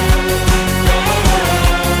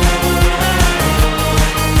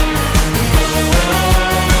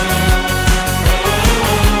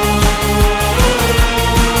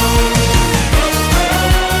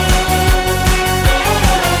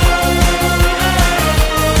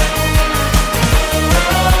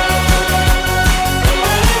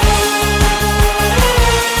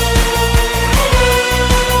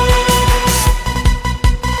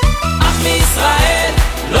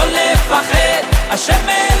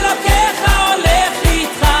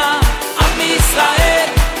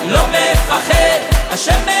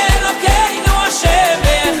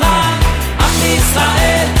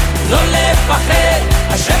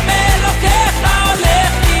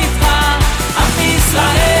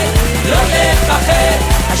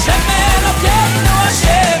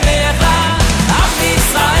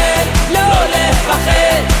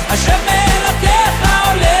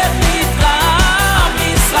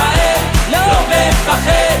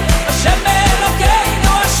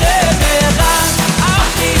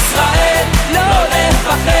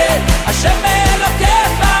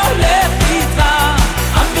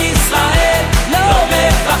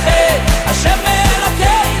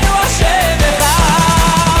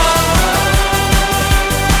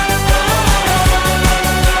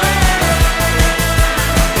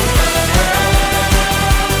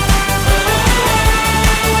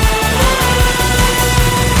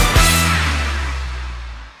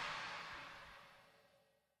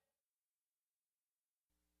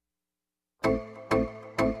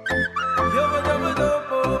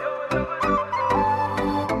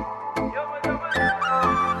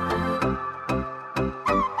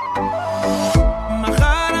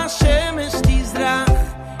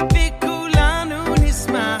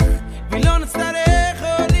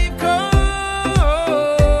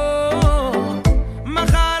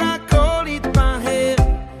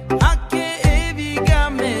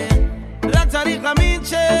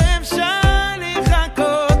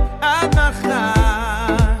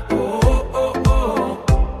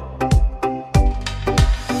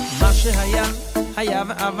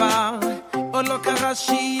ועבר, עוד לא קרה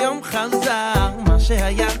שיום חזר. מה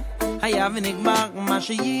שהיה, היה ונגמר, מה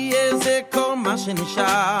שיהיה זה כל מה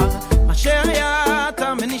שנשאר. מה שהיה,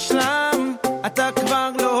 תם ונשלם, אתה כבר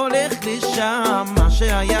לא הולך לשם. מה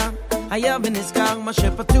שהיה, היה ונזכר, מה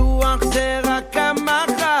שפתוח זה רק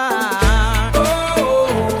המחר.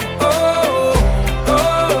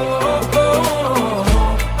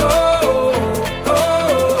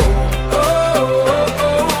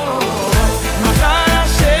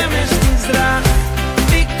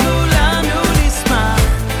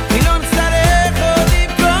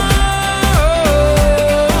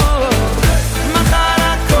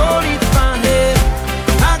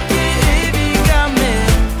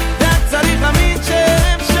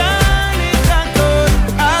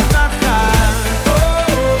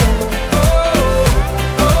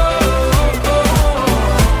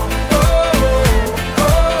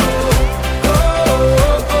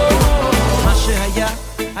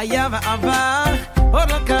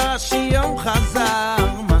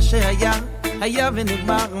 היה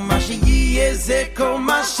ונגמר, מה שיהיה זה כל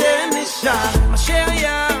מה שנשאר. מה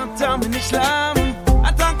שהיה תם ונשלם,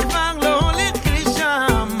 אתה כבר לא הולך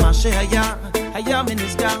לשם. מה שהיה, היה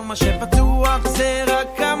ונזכר, מה שפתוח זה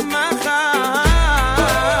רק המחר.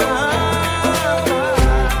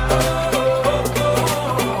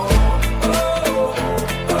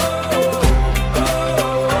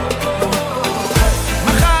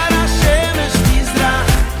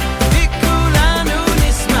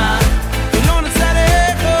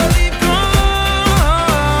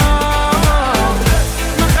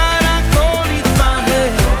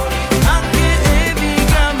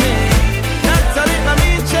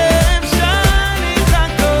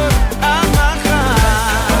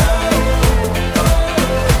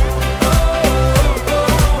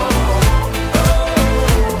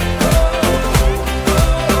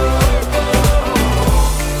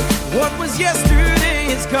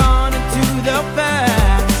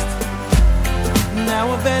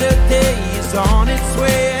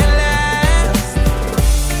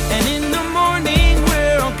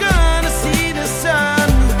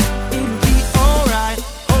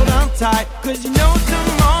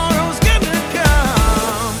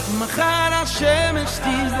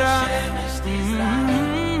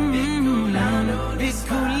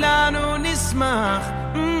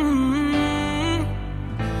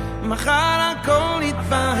 מחר הכל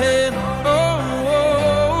יתבהר,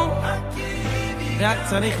 רק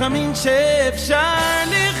צריך להאמין שאפשר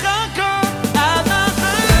לחכות עד מחר.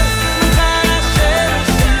 מחר השמש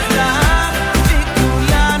תזרח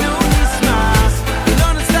וכולנו נשמח,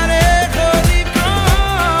 ולא נצטרך עוד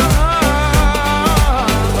לבכות.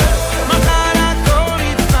 מחר הכל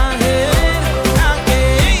יתבהר,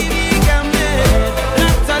 הכאב ייגמר,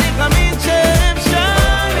 רק צריך להאמין שאפשר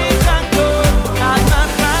לחכות עד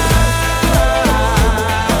מחר.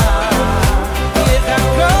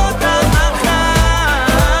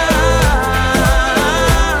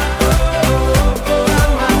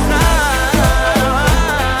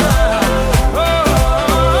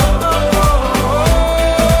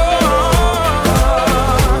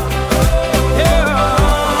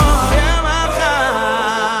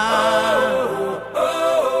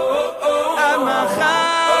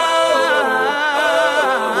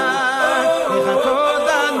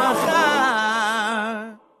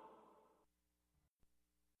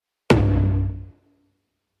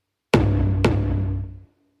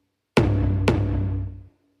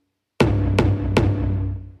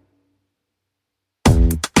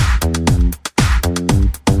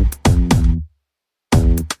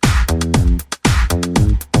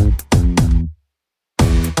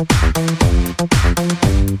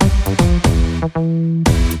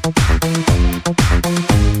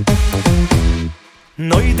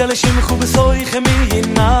 Noida le shimchu besoich mi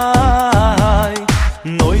yinai,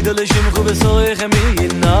 Noida le shimchu besoich mi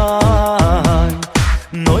yinai,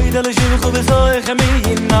 Noida le shimchu besoich mi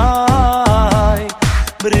yinai,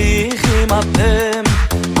 Brichim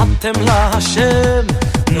atem la Hashem,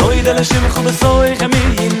 Noida le shimchu besoich mi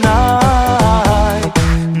yinai,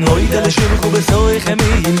 Noida le shimchu besoich mi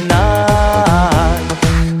yinai,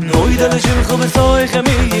 Noida le shimchu besoich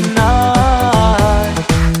mi yinai,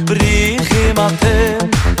 Brichim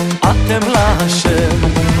atem la Hashem.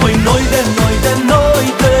 Oy noide, noide,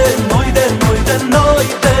 noide, noide, noide,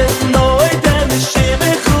 noide, noide,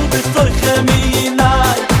 nishimechu besoichem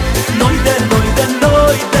yinai. Noide, noide,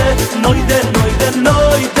 noide, noide, noide,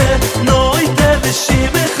 noide, noide,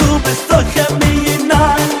 nishimechu besoichem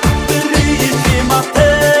yinai. Brichim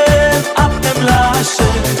atem la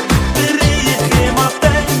Hashem. Brichim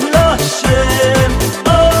atem la Hashem.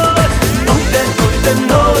 Noide, noide,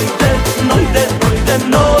 noide, noide, noide,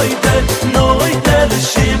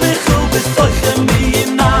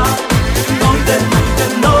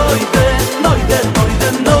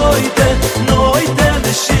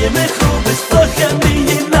 לשמחו בסוכם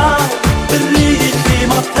בינה בריחים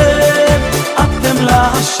אתם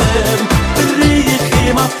להשם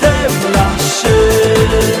בריחים אתם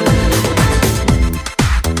להשם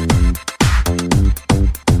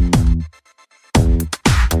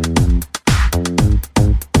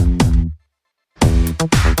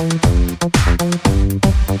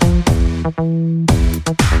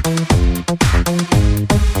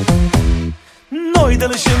Noida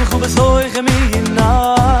l'shimchu b'soich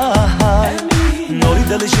eminai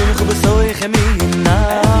Noida l'shimchu b'soich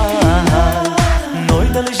eminai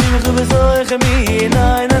Noida l'shimchu b'soich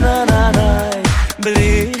eminai Na na na na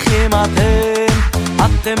B'richim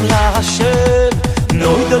atem l'Hashem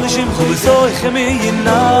Noida l'shimchu b'soich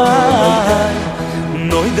eminai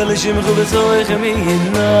Noida l'shimchu b'soich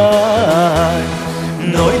eminai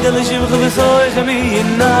Noida l'shimchu b'soich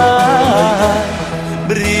eminai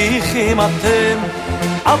B'richim atem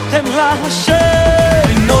l'Hashem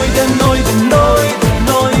Noide, noide, noide,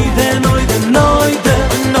 noide, noide, noide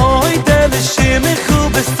Noide l'shimchu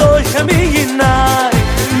b'soich eminai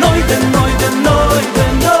Noide, noide, noide,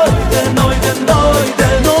 noide, noide, noide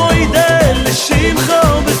Noide l'shimchu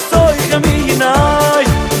b'soich eminai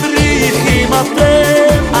B'richim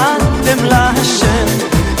atem l'Hashem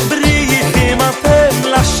B'richim atem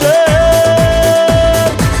l'Hashem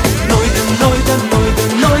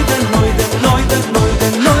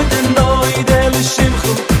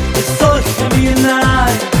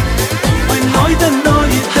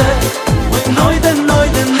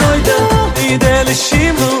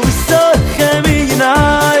Shimru sochem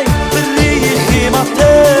yinai B'richim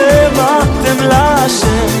atem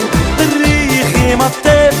l'Hashem B'richim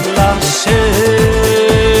atem l'Hashem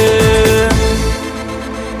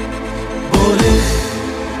Borich,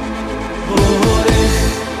 borich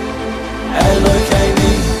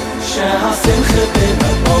Elokeini shehasimcha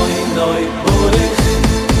b'moi noi Borich,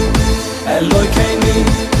 Elokeini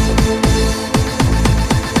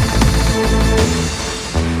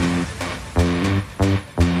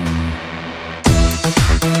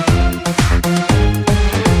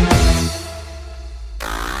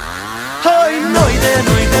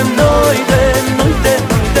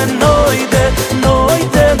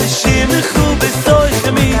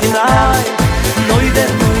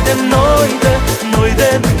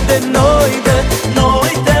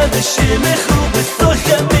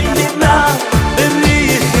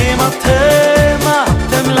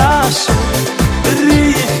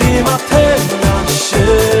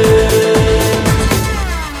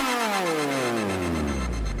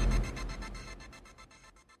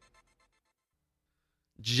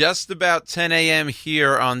Just about 10 a.m.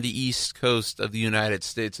 here on the East Coast of the United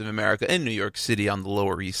States of America in New York City on the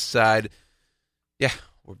Lower East Side. Yeah,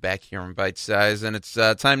 we're back here on Bite Size, and it's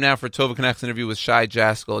time now for Tova Knecht's interview with Shai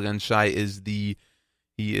Jaskoll. Again, Shai is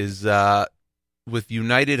with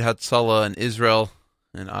United Hatzalah in Israel,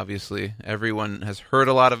 and obviously everyone has heard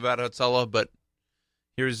a lot about Hatzalah, but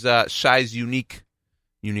here's Shai's unique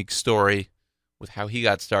story with how he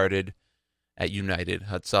got started at United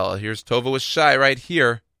Hatzalah. Here's Tova with Shai right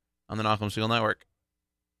here on the Nachum Segal Network.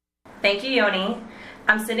 Thank you, Yoni.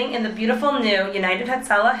 I'm sitting in the beautiful new United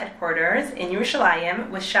Hatzalah headquarters in Yerushalayim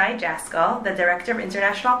with Shai Jaskoll, the Director of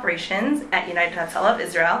International Operations at United Hatzalah of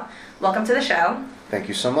Israel. Welcome to the show. Thank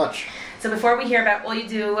you so much. So before we hear about all you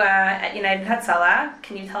do at United Hatzalah,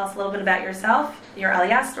 can you tell us a little bit about yourself, your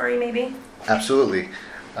Aliyah story maybe? Absolutely.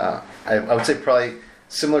 I would say probably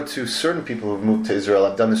similar to certain people who've moved to Israel,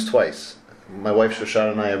 I've done this twice. My wife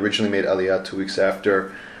Shoshana and I originally made Aliyah 2 weeks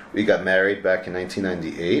after we got married back in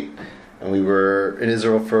 1998, and we were in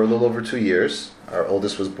Israel for a little over 2 years. Our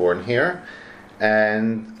oldest was born here,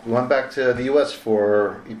 and we went back to the U.S.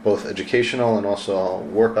 for both educational and also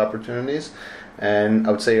work opportunities. And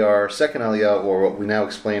I would say our second Aliyah, or what we now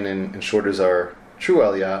explain in short as our true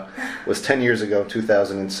Aliyah, was 10 years ago,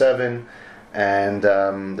 2007, and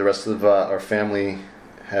the rest of our family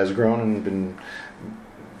has grown and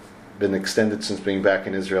been extended since being back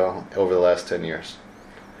in Israel over the last 10 years.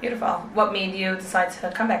 Beautiful. What made you decide to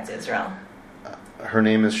come back to Israel? Her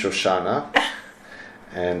name is Shoshana,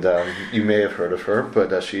 and you may have heard of her,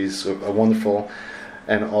 but she's a wonderful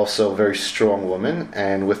and also very strong woman.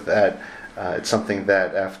 And with that, it's something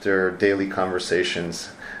that after daily conversations,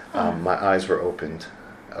 my eyes were opened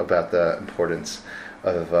about the importance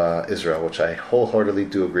of Israel, which I wholeheartedly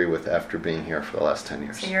do agree with after being here for the last 10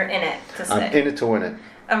 years. So you're in it to stay. I'm in it to win it.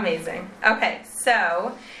 Amazing. Okay,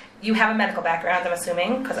 so you have a medical background, I'm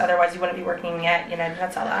assuming, because otherwise you wouldn't be working at United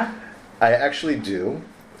Hatzalah. I actually do.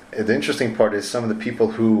 The interesting part is some of the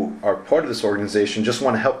people who are part of this organization just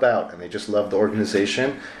want to help out, and they just love the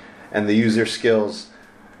organization, and they use their skills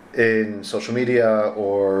in social media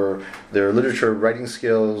or their literature writing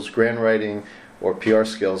skills, grant writing, or PR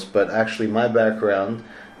skills. But actually my background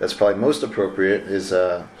that's probably most appropriate is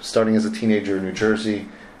starting as a teenager in New Jersey,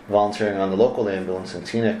 volunteering on the local ambulance in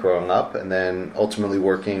Knecht growing up, and then ultimately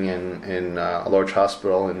working in a large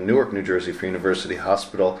hospital in Newark, New Jersey for University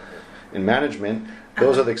Hospital in management.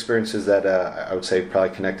 Those are the experiences that I would say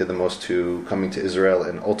probably connected the most to coming to Israel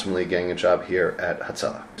and ultimately getting a job here at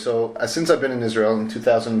Hatzalah. So since I've been in Israel in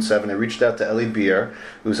 2007, I reached out to Eli Beer,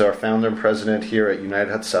 who's our founder and president here at United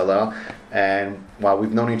Hatzalah. And while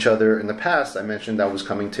we've known each other in the past, I mentioned I was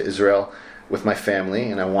coming to Israel with my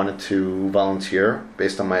family and I wanted to volunteer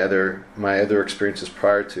based on my other experiences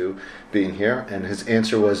prior to being here. And his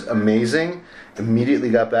answer was amazing, immediately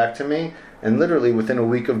got back to me. And literally within a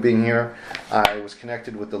week of being here, I was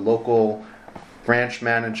connected with the local branch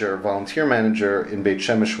manager, volunteer manager in Beit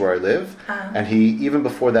Shemesh where I live. And he, even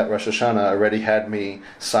before that Rosh Hashanah, already had me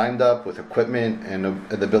signed up with equipment and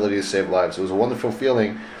the ability to save lives. It was a wonderful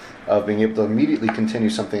feeling of being able to immediately continue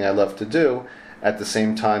something I love to do, at the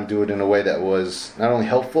same time do it in a way that was not only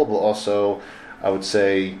helpful, but also, I would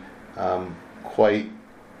say, quite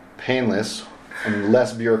painless and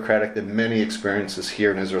less bureaucratic than many experiences here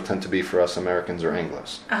in Israel tend to be for us Americans or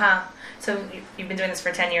Anglos. So you've been doing this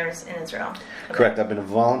for 10 years in Israel? Okay. Correct. I've been a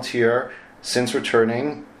volunteer since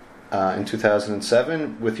returning in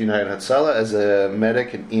 2007 with United Hatzalah as a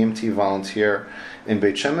medic and EMT volunteer in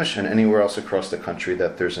Beit Shemesh and anywhere else across the country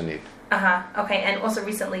that there's a need. Okay, and also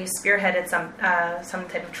recently you spearheaded some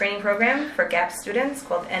type of training program for GAP students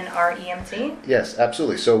called NREMT. Yes,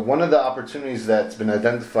 absolutely. So one of the opportunities that's been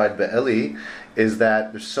identified by Eli is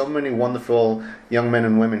that there's so many wonderful young men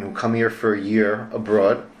and women who come here for a year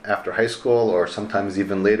abroad after high school or sometimes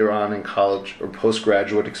even later on in college or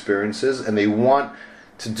postgraduate experiences, and they want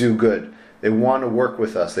to do good. They want to work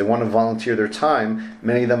with us. They want to volunteer their time.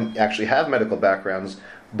 Many of them actually have medical backgrounds,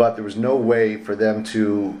 but there was no way for them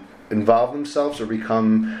to involve themselves or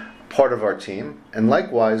become part of our team. And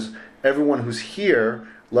likewise, everyone who's here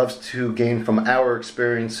loves to gain from our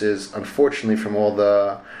experiences, unfortunately, from all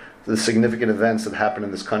the significant events that happen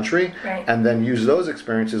in this country, right, and then use those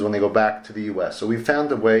experiences when they go back to the U.S. So we found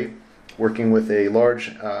a way, working with a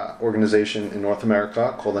large organization in North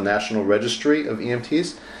America called the National Registry of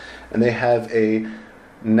EMTs, and they have a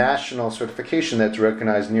national certification that's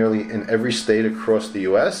recognized nearly in every state across the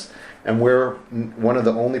U.S., and we're one of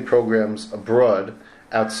the only programs abroad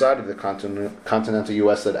outside of the continental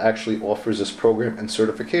U.S. that actually offers this program and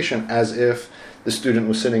certification as if the student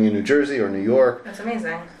was sitting in New Jersey or New York. That's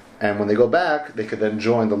amazing. And when they go back, they could then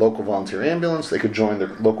join the local volunteer ambulance, they could join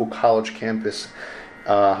their local college campus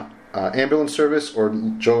ambulance service, or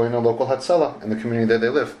join a local Hatzalah in the community that they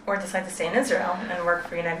live. Or decide to stay in Israel and work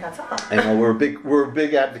for United Hatzalah. And we're a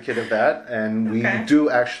big advocate of that, and we do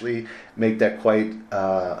actually make that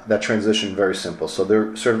that transition very simple. So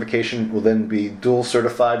their certification will then be dual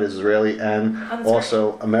certified Israeli and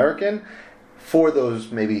also American for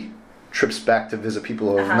those maybe trips back to visit people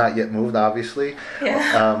who have not yet moved, obviously,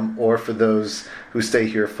 or for those who stay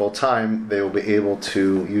here full time, they will be able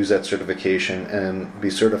to use that certification and be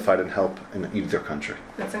certified and help in either country.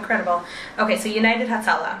 That's incredible. Okay, so United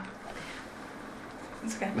Hatzalah.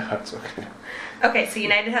 That's okay. That's okay. Okay, so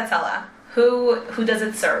United Hatzalah. Who does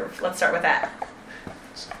it serve? Let's start with that.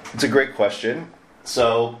 It's a great question.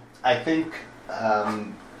 So I think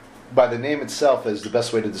by the name itself is the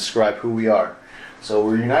best way to describe who we are. So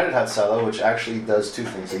we're United Hatzalah, which actually does two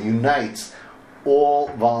things. It unites all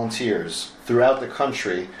volunteers throughout the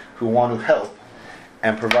country who want to help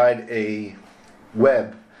and provide a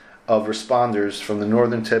web of responders from the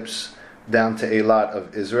northern tips down to Eilat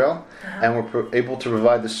of Israel. And we're able to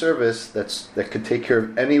provide the service that could take care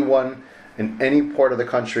of anyone in any part of the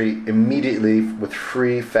country immediately with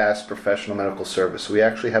free, fast, professional medical service. So we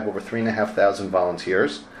actually have over 3,500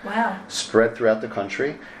 volunteers spread throughout the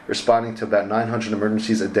country, responding to about 900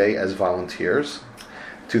 emergencies a day as volunteers.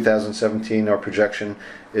 2017, our projection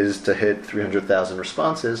is to hit 300,000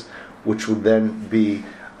 responses, which would then be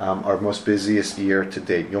our most busiest year to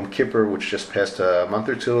date. Yom Kippur, which just passed a month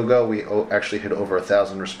or two ago, we actually hit over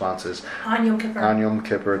 1,000 responses. On Yom Kippur? On Yom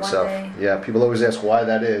Kippur itself. Day. Yeah, people always ask why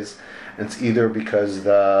that is. And it's either because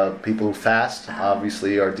the people who fast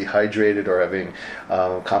obviously are dehydrated or having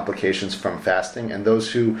complications from fasting, and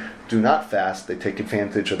those who do not fast, they take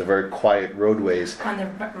advantage of the very quiet roadways.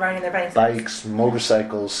 Riding their bikes. Bikes,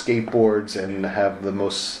 motorcycles, skateboards, and have the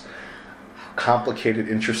most complicated,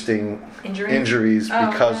 interesting injuries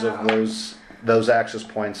because of those access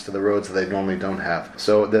points to the roads that they normally don't have.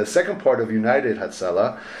 So the second part of United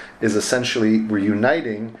Hatzalah is essentially we're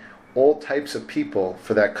uniting all types of people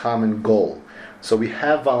for that common goal, So we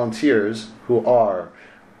have volunteers who are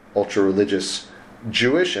ultra-religious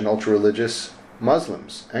Jewish and ultra-religious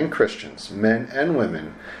Muslims and Christians, men and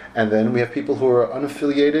women. And then we have people who are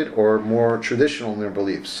unaffiliated or more traditional in their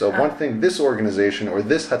beliefs. So one thing this organization or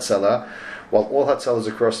this Hatzalah, while all Hatzalahs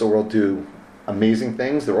across the world do amazing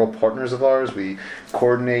things, they're all partners of ours. We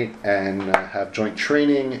coordinate and have joint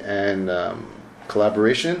training and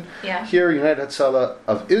collaboration. Yeah. Here, United Hatzalah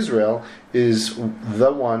of Israel is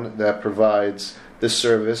the one that provides this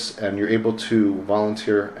service, and you're able to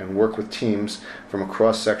volunteer and work with teams from a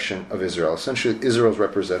cross-section of Israel. Essentially, Israel is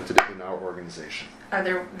represented in our organization. Are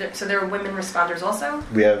there are women responders also?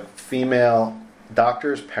 We have female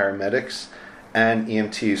doctors, paramedics, and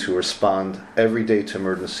EMTs who respond every day to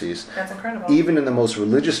emergencies. That's incredible. Even in the most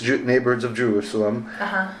religious neighborhoods of Jerusalem,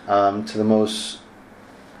 to the most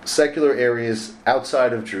secular areas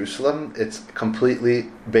outside of Jerusalem, it's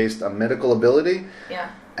completely based on medical ability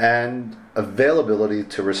and availability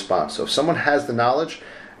to respond. So if someone has the knowledge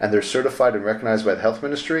and they're certified and recognized by the health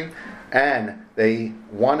ministry and they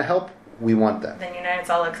want to help, we want them. Then United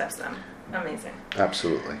Hatzalah accepts them. Amazing.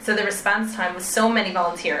 Absolutely. So the response time with so many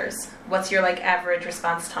volunteers, what's your average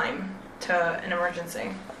response time to an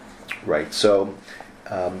emergency? Right. So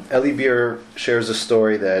Eli Beer shares a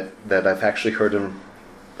story that I've actually heard him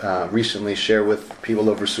recently share with people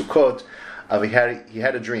over Sukkot. He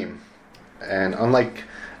had a dream, and unlike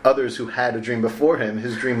others who had a dream before him,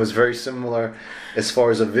 his dream was very similar as far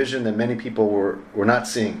as a vision that many people were not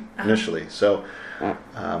seeing initially. So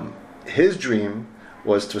his dream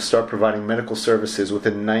was to start providing medical services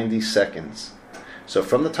within 90 seconds. So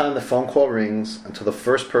from the time the phone call rings until the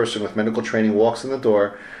first person with medical training walks in the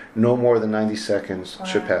door, no more than 90 seconds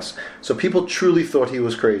should pass. So people truly thought he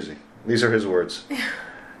was crazy. These are his words.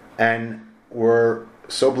 And we're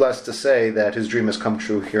so blessed to say that his dream has come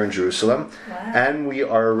true here in Jerusalem. And we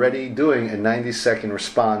are already doing a 90-second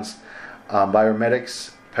response by our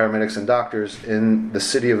medics, paramedics, and doctors in the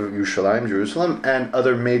city of Yerushalayim, Jerusalem, and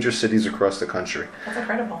other major cities across the country. That's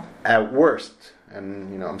incredible. At worst,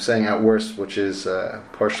 and I'm saying at worst, which is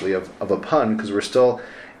partially of a pun, because we're still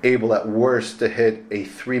able at worst to hit a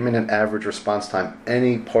 3-minute average response time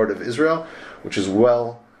any part of Israel, which is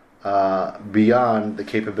well beyond the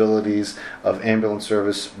capabilities of ambulance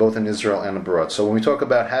service both in Israel and abroad. So when we talk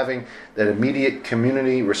about having that immediate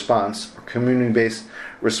community response or community-based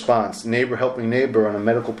response, neighbor helping neighbor on a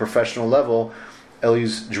medical professional level,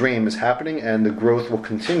 Eli's dream is happening, and the growth will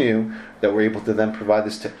continue, that we're able to then provide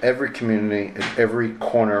this to every community in every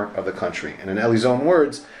corner of the country. And in Eli's own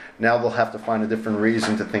words, now they'll have to find a different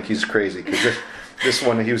reason to think he's crazy, because this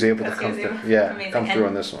one he was able to come through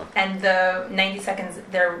on this one. And the 90 seconds,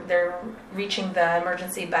 they're reaching the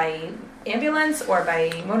emergency by ambulance or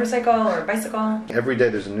by motorcycle or bicycle? Every day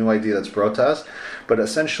there's a new idea that's brought to us, but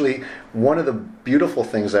essentially one of the beautiful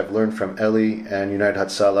things I've learned from Eli and United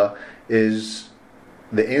Hatzalah is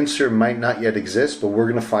the answer might not yet exist, but we're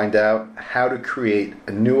going to find out how to create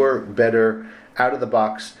a newer, better,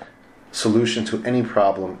 out-of-the-box solution to any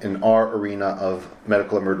problem in our arena of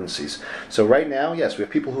medical emergencies. So right now, yes, we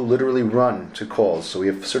have people who literally run to calls. So we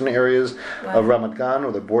have certain areas of Ramat Gan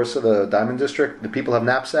or the Borsa, the Diamond District, the people have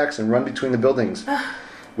knapsacks and run between the buildings.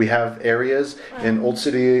 We have areas in Old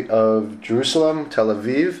City of Jerusalem, Tel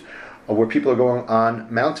Aviv, where people are going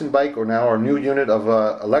on mountain bike, or now our new unit of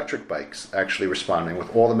electric bikes actually responding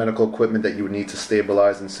with all the medical equipment that you would need to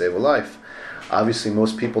stabilize and save a life. Obviously,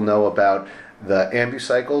 most people know about the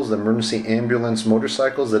ambucycles, the emergency ambulance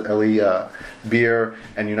motorcycles that Eli Beer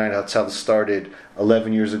and United Hatzalah started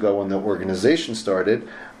 11 years ago when the organization started,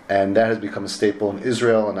 and that has become a staple in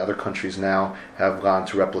Israel, and other countries now have gone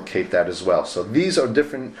to replicate that as well. So these are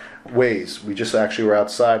different ways. We just actually were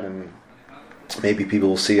outside, and maybe people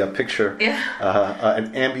will see a picture,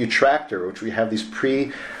 an ambu-tractor, which we have these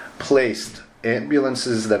pre-placed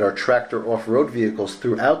ambulances that are tractor off-road vehicles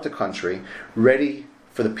throughout the country, ready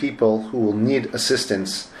for the people who will need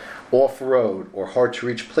assistance off-road or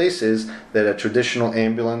hard-to-reach places that a traditional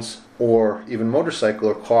ambulance or even motorcycle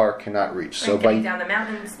or car cannot reach. So getting down the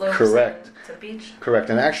mountains, slopes, correct, to the beach. Correct,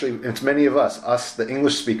 and actually, it's many of us, the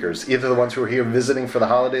English speakers, either the ones who are here visiting for the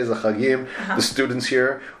holidays, the Chagim, the students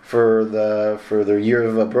here for their year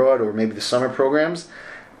of abroad, or maybe the summer programs,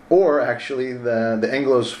 or actually the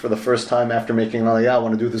Anglos for the first time after making an Aliyah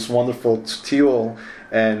want to do this wonderful tiyul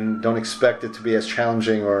and don't expect it to be as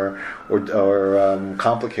challenging or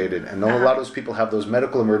complicated. And a lot of those people have those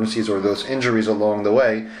medical emergencies or those injuries along the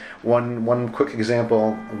way. One quick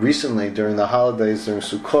example, recently during the holidays, during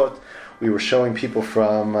Sukkot, we were showing people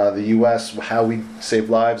from the U.S. how we save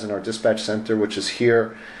lives in our dispatch center, which is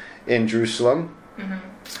here in Jerusalem.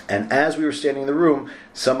 And as we were standing in the room,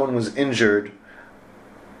 someone was injured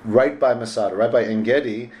right by Masada, right by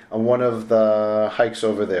Engedi, on one of the hikes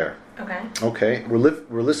over there. Okay. Okay,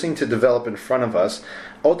 we're listening to develop in front of us.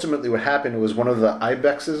 Ultimately, what happened was one of the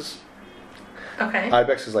ibexes. Okay.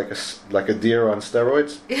 Ibex is like a deer on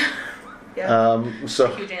steroids. Yeah. So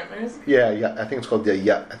huge antlers. Yeah. I think it's called I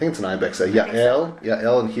think it's an ibex.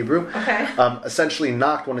 Yael in Hebrew. Okay. Essentially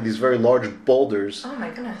knocked one of these very large boulders. Oh my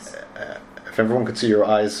goodness. If everyone could see your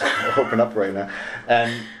eyes open up right now,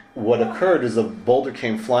 and what occurred is the boulder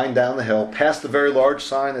came flying down the hill, past the very large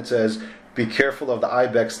sign that says "Be careful of the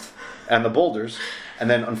ibex and the boulders," and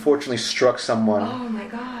then unfortunately struck someone. Oh my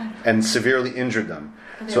God. And severely injured them.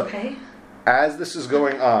 Are they okay? As this is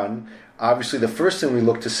going on, obviously the first thing we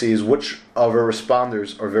look to see is which of our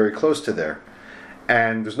responders are very close to there.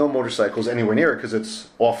 And there's no motorcycles anywhere near it because it's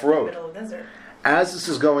off-road. Middle of the desert. As this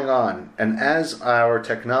is going on, and as our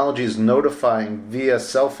technology is notifying via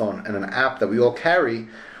cell phone and an app that we all carry,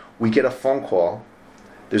 we get a phone call.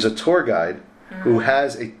 There's a tour guide who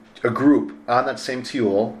has a group on that same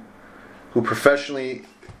Tiyul who professionally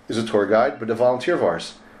is a tour guide, but a volunteer of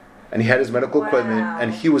ours. And he had his medical equipment,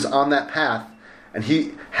 and he was on that path, and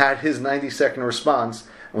he had his 90-second response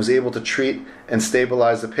and was able to treat and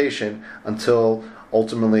stabilize the patient until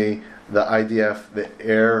ultimately the IDF, the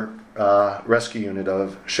air rescue unit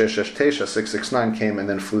of 669 came and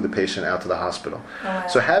then flew the patient out to the hospital. Wow.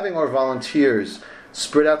 So having our volunteers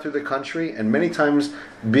spread out through the country, and many times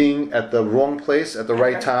being at the wrong place at the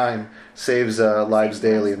right time saves lives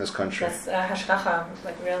daily in this country. That's hashgacha,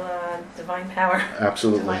 like real divine power.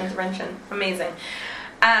 Absolutely. Divine intervention. Amazing.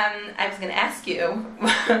 I was going to ask you,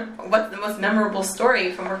 what's the most memorable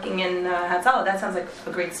story from working in Hatzalah? That sounds like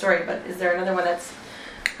a great story, but is there another one that's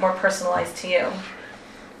more personalized to you?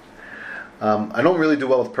 I don't really do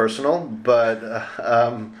well with personal, but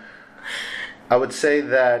I would say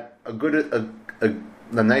that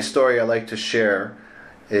a nice story I like to share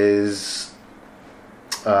is,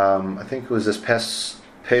 I think it was this past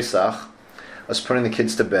Pesach. I was putting the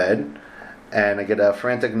kids to bed, and I get a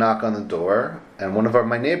frantic knock on the door, and one of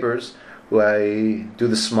my neighbors, who I do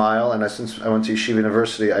the smile, and since I went to Yeshiva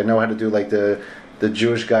University, I know how to do like the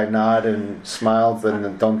Jewish guy nod and smile,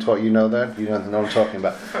 and don't talk. You know that? You know what I'm talking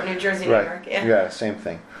about. From New Jersey, right. New York, yeah. Yeah, same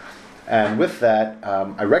thing. And with that,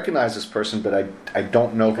 I recognize this person, but I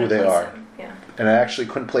don't know who they are. Yeah. And I actually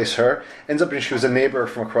couldn't place her. Ends up being she was a neighbor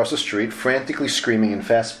from across the street, frantically screaming in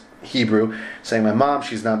fast Hebrew, saying, "My mom,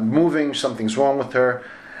 she's not moving, something's wrong with her."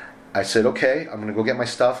 I said, "Okay, I'm going to go get my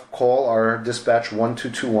stuff, call our dispatch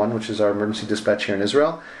 1221, which is our emergency dispatch here in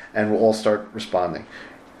Israel, and we'll all start responding."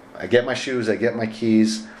 I get my shoes, I get my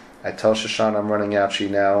keys, I tell Shoshana I'm running out. She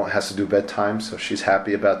now has to do bedtime, so she's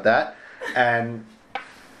happy about that. And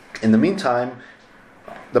in the meantime,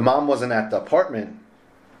 the mom wasn't at the apartment,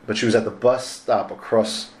 but she was at the bus stop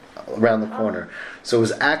around the corner. So it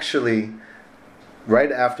was actually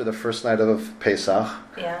right after the first night of Pesach.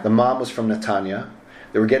 Yeah. The mom was from Netanya.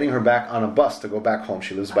 They were getting her back on a bus to go back home.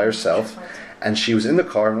 She lives by herself. And she was in the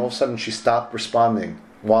car, and all of a sudden she stopped responding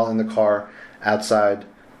while in the car outside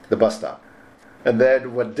the bus stop. And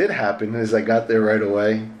then what did happen is I got there right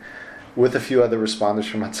away with a few other responders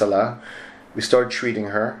from Hatzalah. We started treating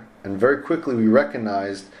her, and very quickly we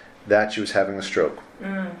recognized that she was having a stroke.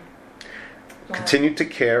 Wow. Continued to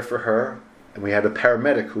care for her, and we had a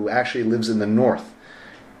paramedic who actually lives in the north,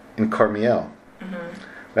 in Carmiel.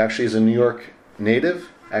 Who actually is a New York native,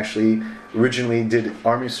 actually originally did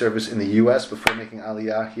army service in the U.S. before making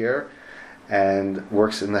Aliyah here, and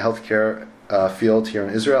works in the healthcare field here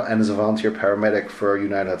in Israel, and is a volunteer paramedic for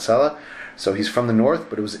United Hatzalah. So he's from the north,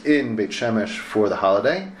 but it was in Beit Shemesh for the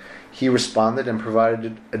holiday. He responded and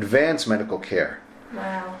provided advanced medical care.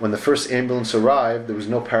 Wow. When the first ambulance arrived, there was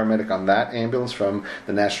no paramedic on that ambulance from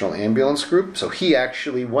the National Ambulance Group, so he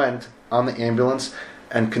actually went on the ambulance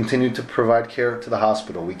and continued to provide care to the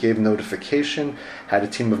hospital. We gave notification, had a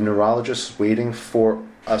team of neurologists waiting for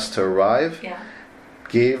us to arrive,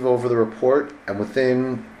 gave over the report, and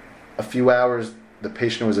within a few hours, the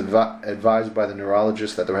patient was advised by the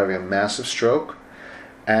neurologist that they were having a massive stroke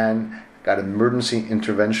and got emergency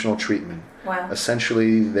interventional treatment. Wow.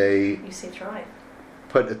 Essentially, they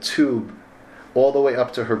put a tube all the way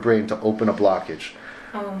up to her brain to open a blockage.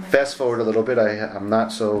 Fast forward a little bit, I'm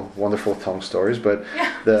not so wonderful with telling stories, but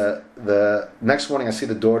the next morning I see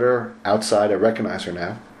the daughter outside. I recognize her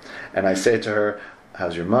now, and I say to her,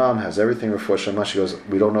 "How's your mom? How's everything?" She goes,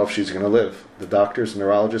 "We don't know if she's going to live. The doctors and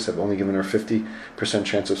neurologists have only given her 50%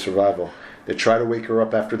 chance of survival. They try to wake her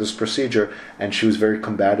up after this procedure, and she was very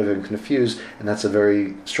combative and confused, and that's a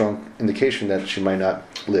very strong indication that she might not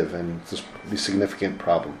live, and there's be significant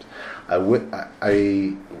problems." I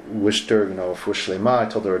wished her, for Shlema. I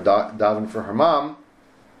told her to daven for her mom,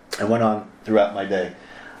 and went on throughout my day.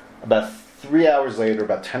 About 3 hours later,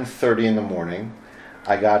 about 10:30 in the morning,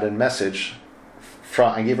 I got a message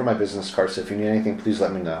I gave her my business card, said, if you need anything, please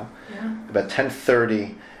let me know. Yeah. About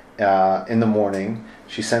 10:30 in the morning,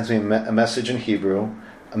 she sends me a message in Hebrew.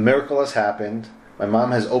 A miracle has happened. My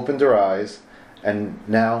mom has opened her eyes, and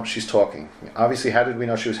now she's talking. Obviously, how did we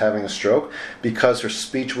know she was having a stroke? Because her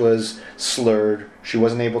speech was slurred. She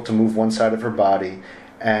wasn't able to move one side of her body.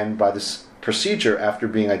 And by this procedure, after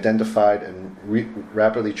being identified and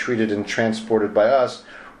rapidly treated and transported by us,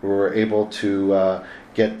 we were able to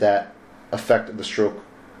get that effect of the stroke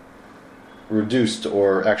reduced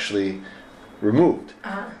or actually removed.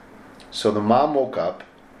 So the mom woke up,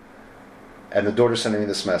 and the daughter sending me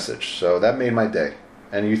this message. So that made my day.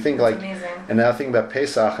 And you think That's like, amazing. and now thinking about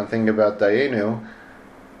Pesach and thinking about Dayenu,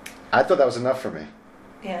 I thought that was enough for me.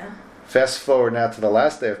 Yeah. Fast forward now to the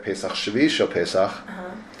last day of Pesach, Shvi Shel Pesach.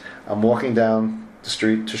 I'm walking down the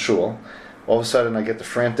street to shul. All of a sudden, I get the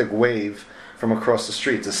frantic wave from across the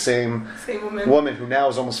street. It's the same woman who now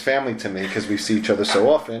is almost family to me because we see each other so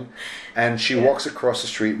often. And she walks across the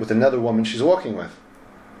street with another woman she's walking with.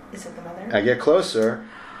 Is it the mother? I get closer,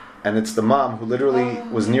 and it's the mom who literally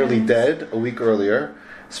was nearly dead a week earlier,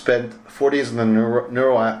 spent 4 days in the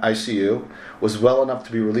neuro ICU, was well enough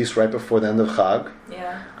to be released right before the end of Chag.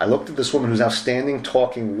 Yeah. I looked at this woman who's now standing,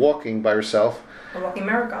 talking, walking by herself. A walking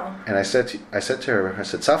miracle. And I said to her,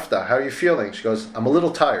 Tzafta, how are you feeling? She goes, I'm a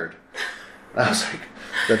little tired. And I was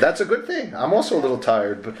like, that's a good thing. I'm also a little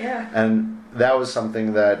tired. But, and that was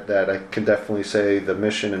something that I can definitely say the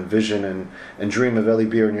mission and vision and dream of Eli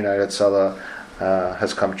Beer and United Hatzalah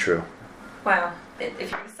has come true. Wow.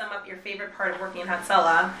 If you were to sum up your favorite part of working in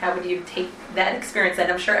Hatzalah, how would you take that experience?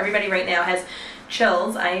 And I'm sure everybody right now has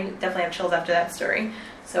chills. I definitely have chills after that story.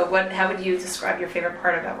 So how would you describe your favorite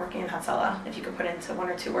part about working in Hatzalah, if you could put it into one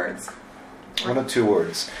or two words? One or two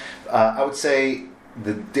words. I would say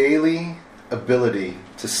the daily ability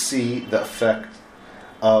to see the effect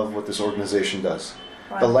of what this organization does.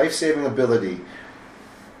 Wow. The life-saving ability.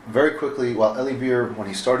 Very quickly, while Eli Beer, when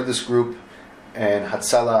he started this group and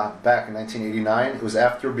Hatzalah back in 1989, it was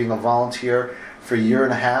after being a volunteer for a year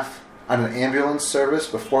and a half on an ambulance service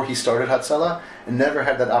before he started Hatzalah, and never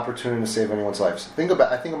had that opportunity to save anyone's lives. I think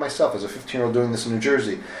of myself as a 15-year-old doing this in New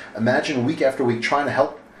Jersey. Imagine week after week trying to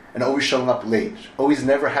help and always showing up late, always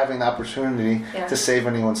never having the opportunity to save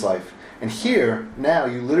anyone's life. And here, now,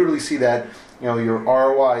 you literally see that, your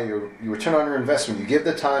ROI, your return on your investment. You give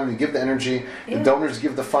the time, you give the energy, the donors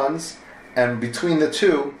give the funds, and between the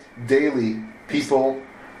two, daily, people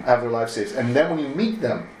have their lives saved. And then when you meet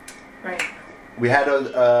them, we had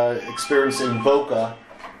an experience in Boca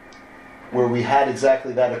where we had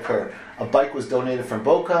exactly that occur. A bike was donated from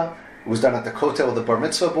Boca. It was done at the Kotel with the Bar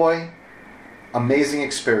Mitzvah boy. Amazing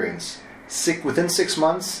experience. Within 6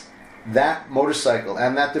 months, that motorcycle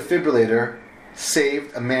and that defibrillator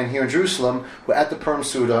saved a man here in Jerusalem who at the Perm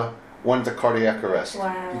Suda went into cardiac arrest.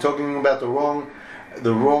 Wow. You're talking about the wrong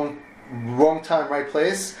time, right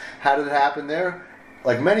place. How did it happen there?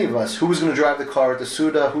 Like many of us, who was going to drive the car at the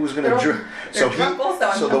Suda? Who was going to drink? So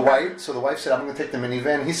the wife said, "I'm going to take the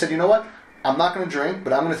minivan." He said, "You know what? I'm not going to drink,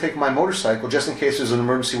 but I'm going to take my motorcycle just in case there's an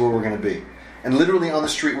emergency where we're going to be." And literally on the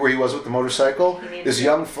street where he was with the motorcycle, this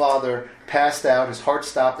young father passed out. His heart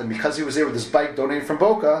stopped, and because he was there with this bike donated from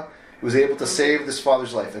Boca, he was able to save this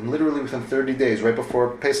father's life. And literally within 30 days, right before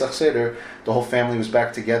Pesach Seder, the whole family was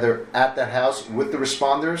back together at that house with the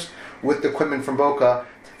responders, with the equipment from Boca,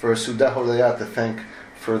 for Suda Hodayah to thank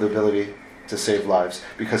for the ability to save lives,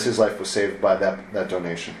 because his life was saved by that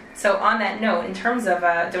donation. So on that note, in terms of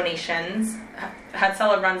donations,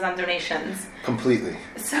 Hatzalah runs on donations. Completely.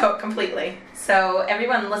 So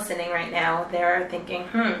everyone listening right now, they're thinking,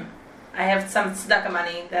 I have some tzedakah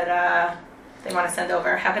money that they want to send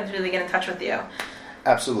over. How do they get in touch with you?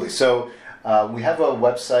 Absolutely. So we have a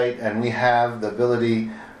website, and we have the ability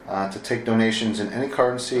to take donations in any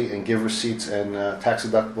currency and give receipts and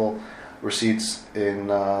tax-deductible receipts in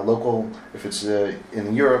local, if it's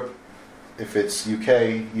in Europe, if it's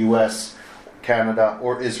UK, US, Canada,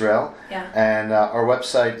 or Israel. Yeah. And our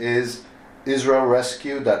website is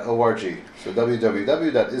israelrescue.org. So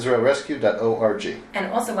www.israelrescue.org.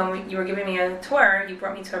 And also, when you were giving me a tour, you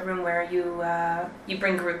brought me to a room where you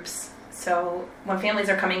bring groups. So when families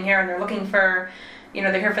are coming here and they're looking for,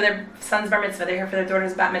 they're here for their son's bar mitzvah, they're here for their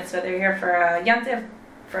daughter's bat mitzvah, they're here for a yantiv,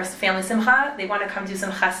 for a family simcha, they want to come do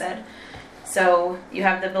some chesed. So you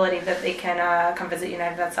have the ability that they can come visit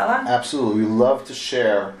United Hatzalah? Absolutely. We love to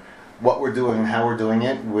share what we're doing and how we're doing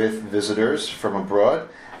it with visitors from abroad.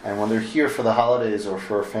 And when they're here for the holidays or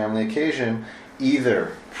for a family occasion,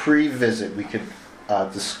 either pre-visit, we could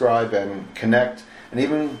describe and connect and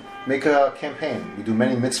even make a campaign. We do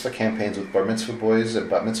many mitzvah campaigns with bar mitzvah boys and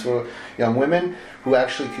bat mitzvah young women who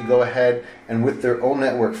actually could go ahead and with their own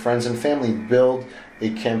network, friends and family, build a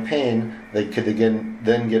campaign they could again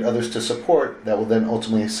then get others to support that will then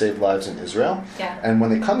ultimately save lives in Israel. Yeah. And when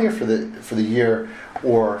they come here for the year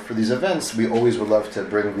or for these events, we always would love to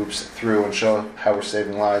bring groups through and show how we're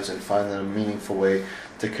saving lives and find them a meaningful way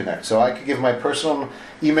to connect. So I could give my personal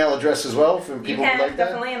email address as well for people who like that.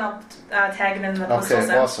 Definitely, and I'll tag it in the post Okay,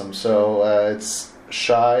 also. awesome. So it's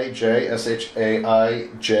Shai, Shaij,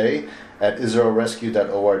 at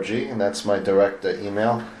israelrescue.org, and that's my direct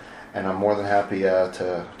email. And I'm more than happy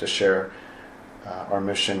to share our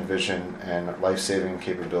mission, vision, and life-saving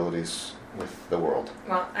capabilities with the world.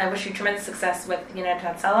 Well, I wish you tremendous success with United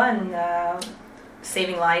Hatzalah and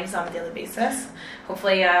saving lives on a daily basis.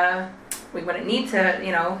 Hopefully, we wouldn't need to,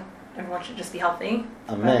 everyone should just be healthy.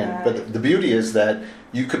 Amen. But the beauty is that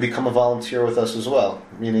you could become a volunteer with us as well,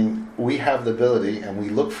 meaning we have the ability, and we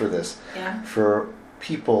look for this, for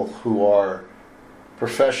people who are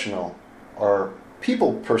professional or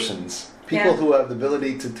people persons, people who have the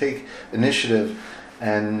ability to take initiative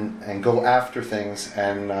and go after things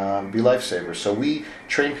and be lifesavers. So we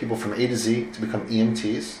train people from A to Z to become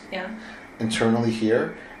EMTs internally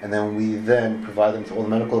here, and then we then provide them with all the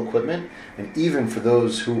medical equipment. And even for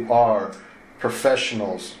those who are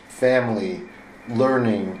professionals, family,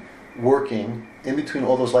 learning, working, in between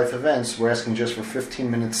all those life events, we're asking just for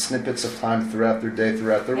 15-minute snippets of time throughout their day,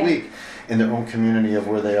 throughout their week, in their own community of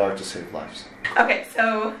where they are to save lives. Okay,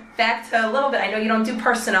 so back to a little bit. I know you don't do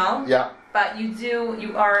personal. Yeah. But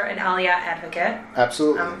you are an Aliyah advocate.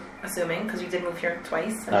 Absolutely. I'm assuming, because you did move here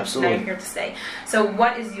twice. And Absolutely. Now you're here to stay. So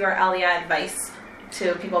what is your Aliyah advice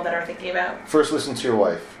to people that are thinking about? First, listen to your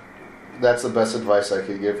wife. That's the best advice I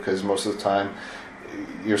could give, because most of the time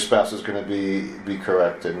your spouse is going to be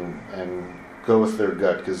correct and go with their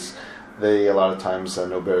gut, because they a lot of times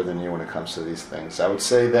know better than you when it comes to these things. I would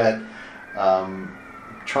say that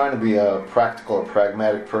trying to be a practical or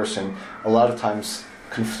pragmatic person a lot of times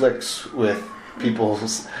conflicts with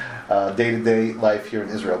people's day-to-day life here in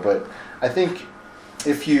Israel. But I think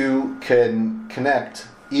if you can connect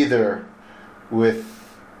either with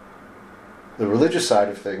the religious side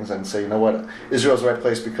of things and say, you know what, Israel's the right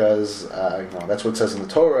place because that's what it says in the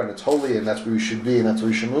Torah and it's holy and that's where we should be and that's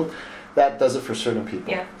where we should move, that does it for certain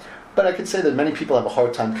people. Yeah. But I could say that many people have a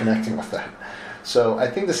hard time connecting with that. So I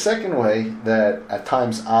think the second way that at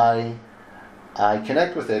times I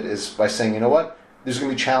connect with it is by saying, you know what, there's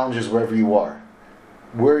going to be challenges wherever you are.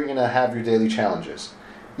 Where are you going to have your daily challenges?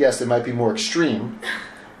 Yes, they might be more extreme.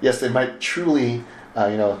 Yes, they might truly,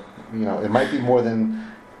 it might be more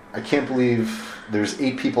than, I can't believe there's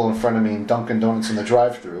 8 people in front of me in Dunkin' Donuts in the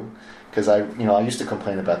drive-thru, because I used to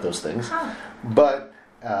complain about those things. Huh. But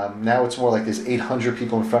now it's more like there's 800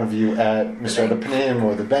 people in front of you at Mr. Panim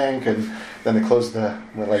or the bank, and then they close they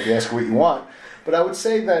ask what you want. But I would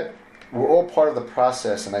say that we're all part of the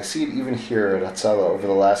process, and I see it even here at Hatzalah over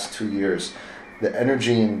the last 2 years, the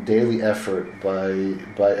energy and daily effort by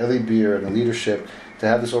Eli Beer and the leadership to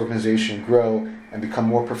have this organization grow and become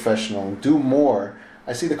more professional and do more.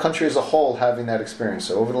 I see the country as a whole having that experience.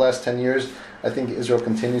 So over the last 10 years, I think Israel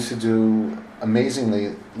continues to do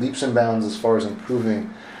amazingly leaps and bounds as far as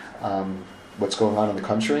improving what's going on in the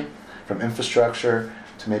country, from infrastructure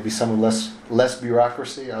to maybe some less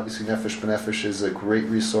bureaucracy. Obviously, Nefesh B'Nefesh is a great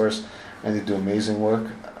resource, and they do amazing work.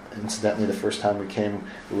 Incidentally, the first time we came,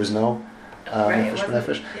 there was no Nefesh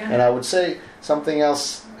B'Nefesh. Yeah. And I would say something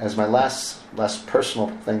else as my last personal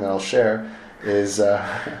thing that I'll share is...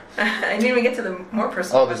 I didn't even get to the more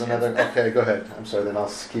personal there's another... Okay, go ahead. I'm sorry, then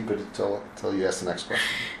I'll keep it until you ask the next question.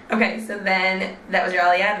 Okay, so then that was your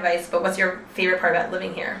Aliyah advice, but what's your favorite part about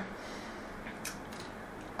living here?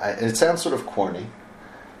 It sounds sort of corny,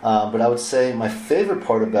 but I would say my favorite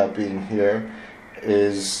part about being here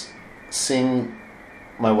is seeing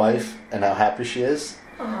my wife and how happy she is,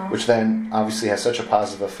 which then obviously has such a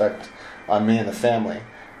positive effect on me and the family.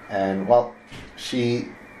 And she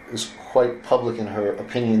is quite public in her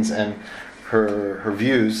opinions and her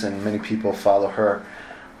views, and many people follow her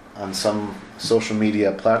on some social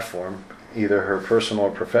media platform, either her personal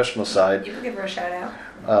or professional side. You can give her a shout out.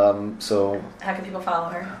 So how can people follow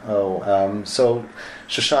her? So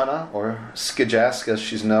Shoshana, or Skijask as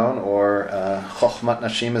she's known, or Chochmat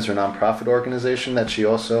Nashim is her nonprofit organization that she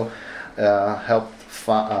also helped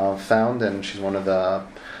found, and she's one of the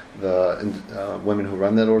women who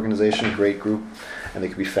run that organization. Great group, and they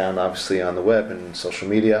can be found obviously on the web and social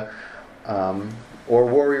media. Or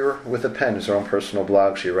Warrior with a Pen is her own personal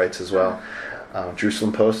blog. She writes as well.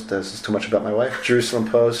 Jerusalem Post. This is too much about my wife. Jerusalem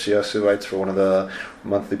Post. She also writes for one of the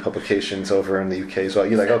monthly publications over in the UK as well.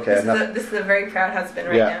 You're like, okay, this is a very proud husband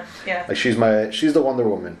right now. Yeah. Like she's the Wonder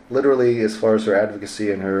Woman, literally, as far as her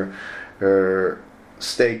advocacy and her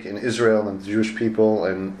stake in Israel and the Jewish people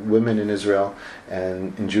and women in Israel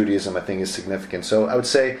and in Judaism, I think, is significant. So I would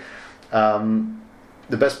say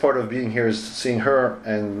the best part of being here is seeing her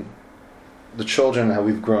and the children, how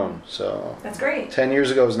we've grown. So that's great. 10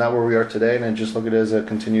 years ago is not where we are today, and I just look at it as a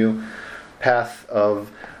continued path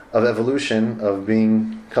of evolution of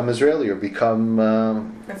become Israeli or become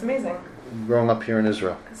that's amazing. Growing up here in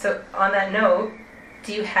Israel. So on that note,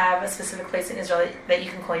 do you have a specific place in Israel that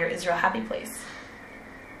you can call your Israel happy place?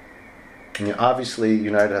 Obviously,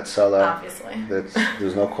 United Hatzalah. Obviously.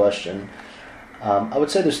 There's no question. I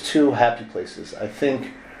would say there's two happy places. I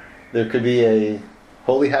think there could be a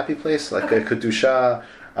holy happy place, like a Kedusha,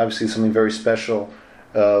 obviously something very special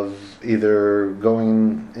of either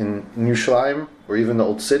going in Yerushalayim or even the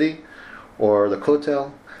Old City or the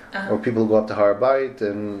Kotel, or people who go up to Har Bayit,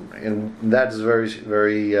 and that is very,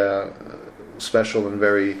 very special and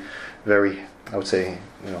very, very, I would say,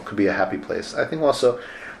 could be a happy place. I think also,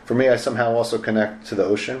 for me, I somehow also connect to the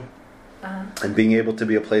ocean, and being able to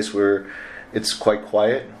be a place where it's quite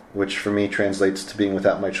quiet, which for me translates to being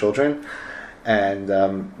without my children, and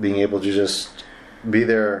being able to just be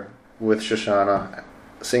there with Shoshana,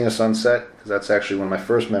 seeing a sunset, because that's actually one of my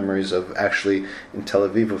first memories of actually in Tel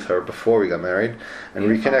Aviv with her before we got married, and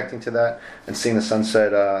reconnecting to that, and seeing the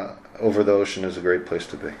sunset over the ocean is a great place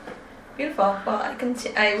to be. Beautiful. Well,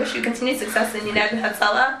 I wish you continued success in United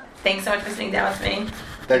Hatzalah. Thanks so much for sitting down with me.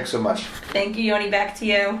 Thanks so much. Thank you, Yoni. Back to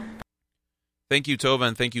you. Thank you, Tova,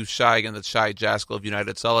 and thank you, Shai. Again, that's Shai Jaskoll of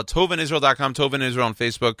United Hatzalah. TovaInIsrael.com, Tova in Israel on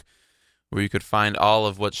Facebook, where you could find all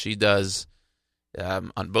of what she does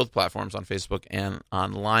on both platforms, on Facebook and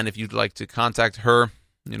online. If you'd like to contact her,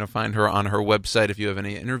 find her on her website. If you have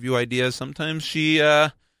any interview ideas, sometimes she's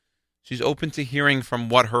open to hearing from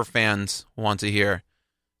what her fans want to hear.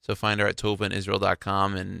 So find her at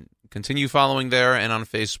TovaInIsrael.com and continue following there and on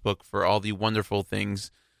Facebook for all the wonderful things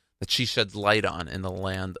that she sheds light on in the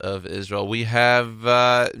land of Israel. We have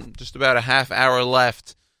just about a half hour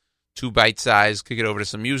left to Bite Size. Kick it over to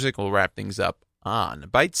some music. We'll wrap things up on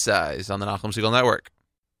Bite Size on the Nachum Segal Network.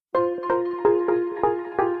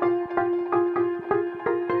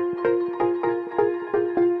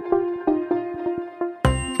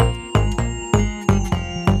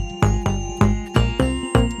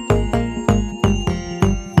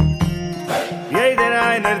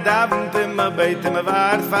 Beit me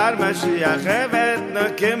war far Mashiach evet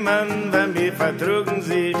no kimmen wenn wir vertrugen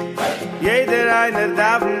sich jeder einer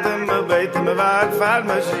darf dem Beit me war far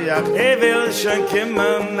Mashiach will schon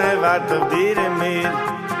kimmen wart auf dir mir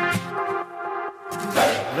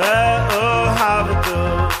va oh habtu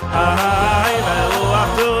ay va oh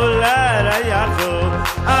habtu la rayachu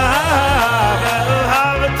va oh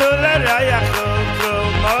habtu la rayachu pro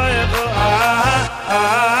moyo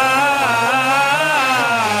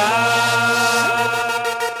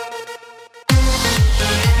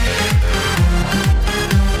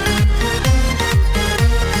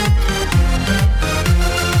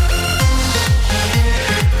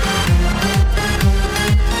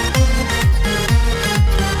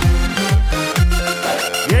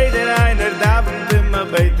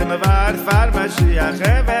me war far Mashiach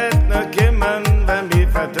evet no kimmen wenn wir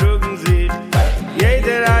vertrugen sich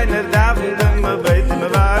jeder einer darf dem Beit me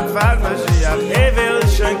war far Mashiach will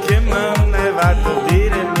schon kimmen wart auf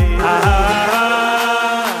dir mir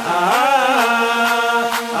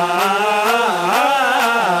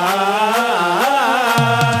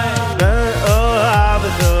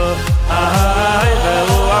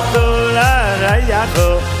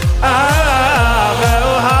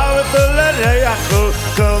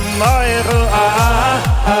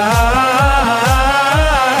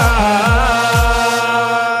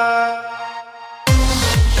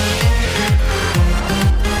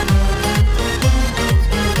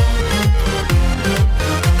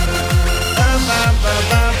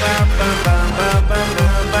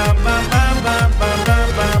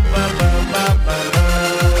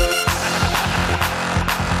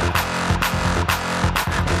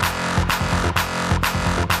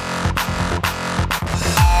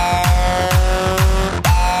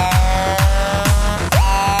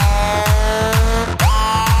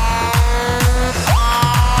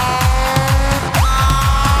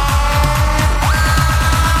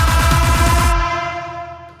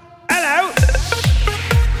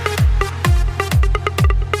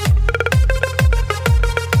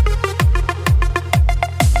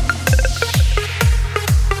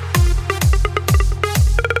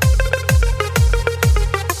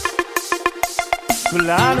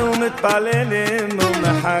כולנו מתפללים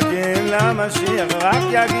ומחכים למשיח רק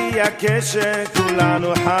יגיע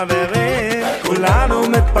כשכולנו חברים כולנו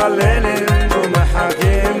מתפללים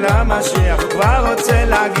ומחכים למשיח כבר רוצה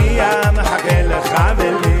להגיע מחכה לך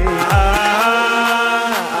ולי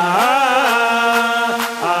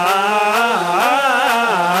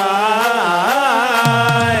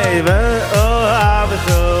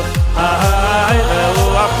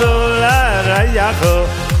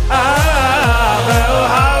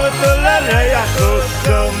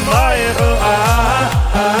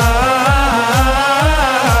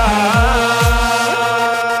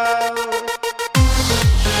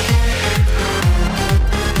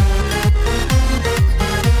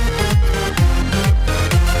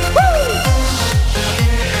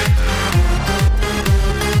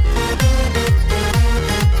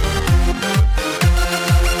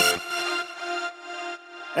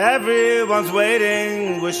Everyone's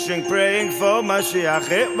waiting, wishing, praying for Mashiach.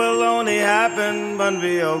 It will only happen when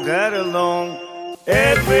we all get along.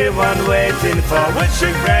 Everyone waiting for,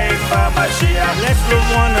 wishing, praying for Mashiach. Let's love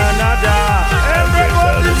one another and break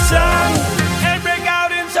out in song. And break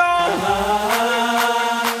out in song.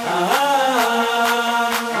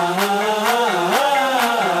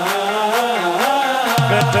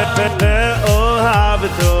 Oh,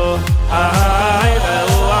 habito.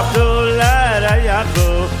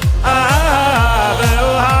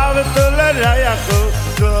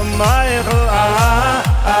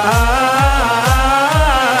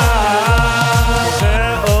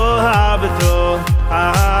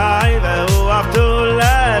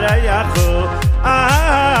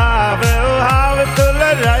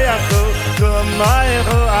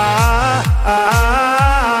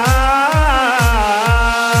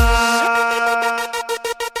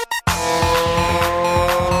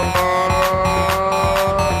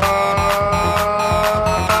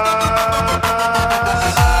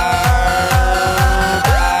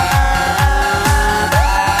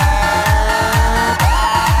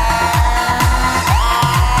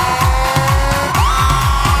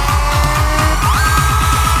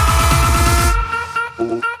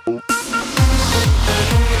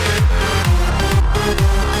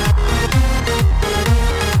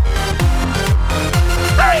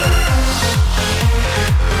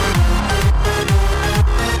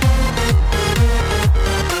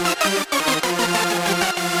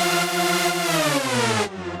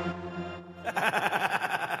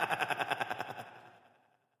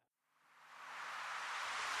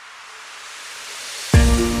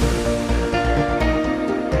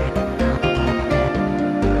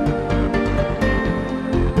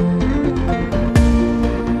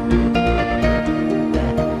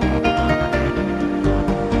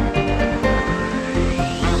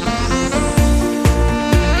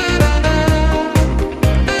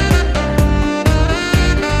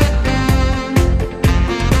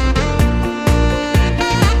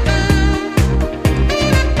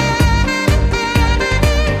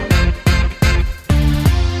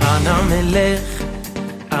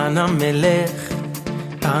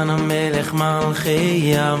 אנא מלך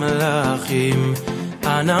מלכי המלכים,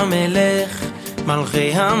 אנא מלך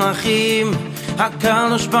מלכי המלכים,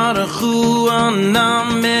 הקדוש ברוך הוא אנא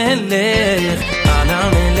מלך, אנא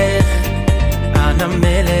מלך, אנא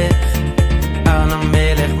מלך, אנא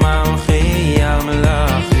מלך מלכי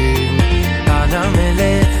המלכים, אנא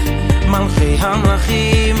מלך מלכי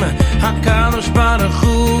המלכים, הקדוש ברוך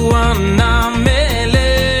הוא אנא מלך.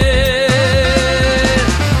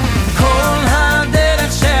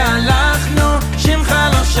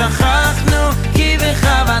 שכחנו כי בך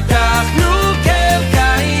בטחנו כל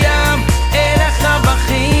קיים אליך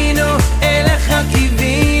בכינו אליך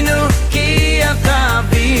קיווינו כי אתה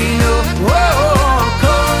בינו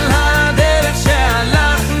כל הדרך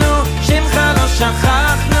שהלכנו שמך לא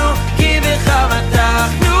שכחנו כי בך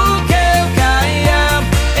בטחנו כל קיים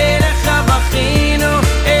אליך בכינו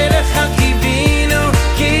אליך קיווינו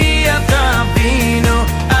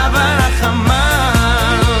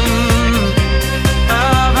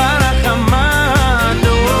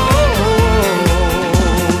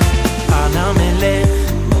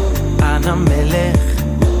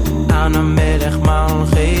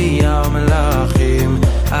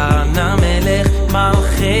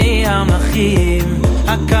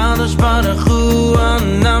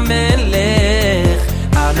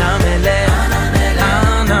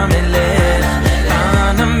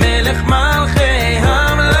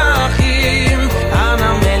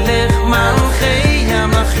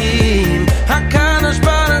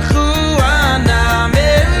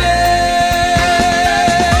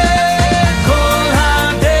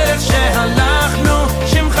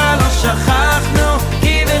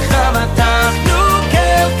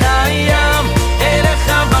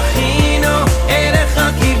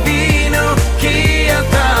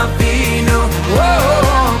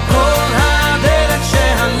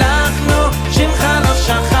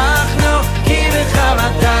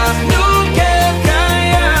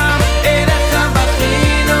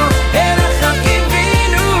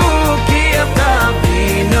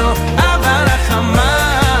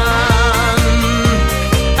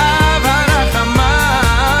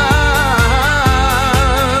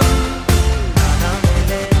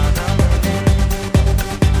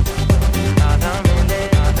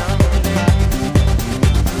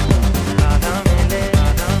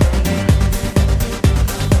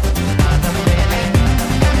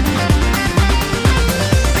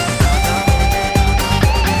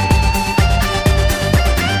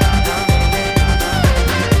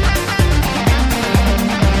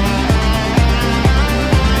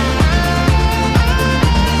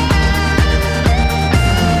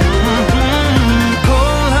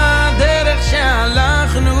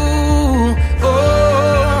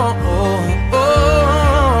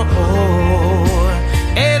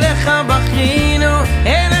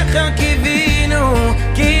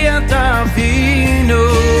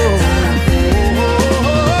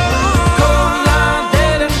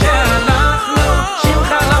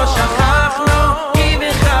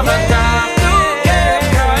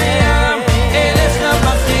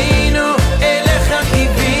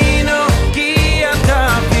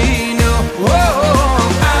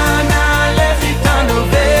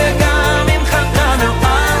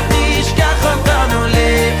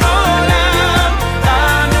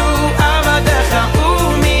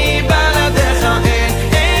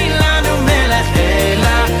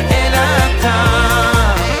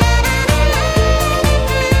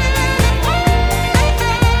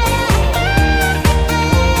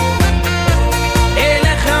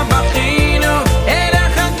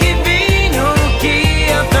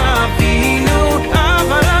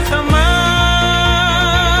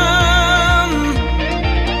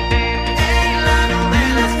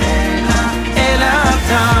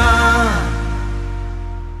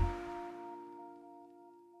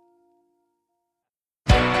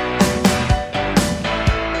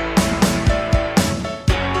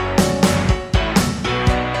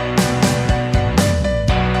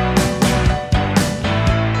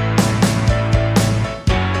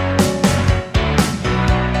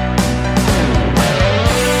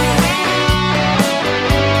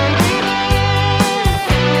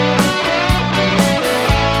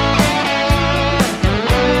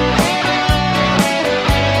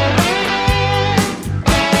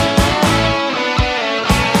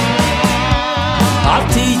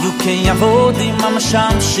כיבודים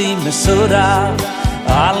המשמשים מסורב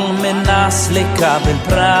על מנס לקבל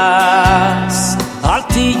פרס אל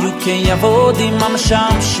תהיו כיבודים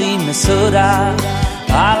המשמשים מסורב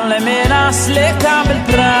על מנס לקבל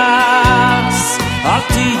פרס אל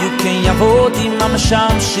תהיו כיבודים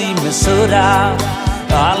המשמשים מסורב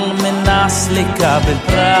על מנס לקבל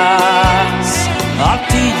פרס אל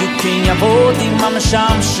תהיו כיבודים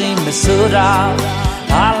המשמשים מסורב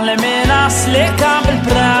על מנס לקבל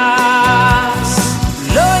פרס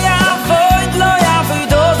לא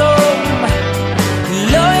יעבוד אודום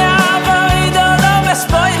לא יעבוד אודום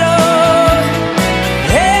בספוירו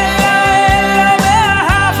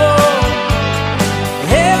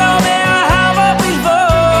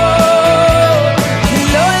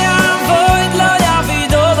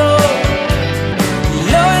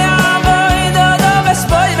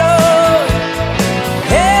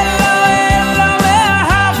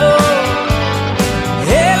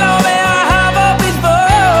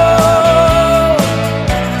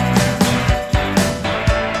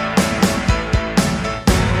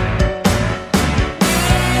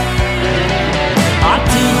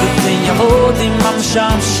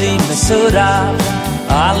משמשים מסורב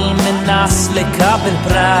על מנס לקבל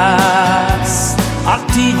פרס אל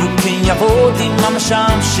תהיו כיבודים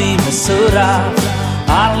המשמשים מסורב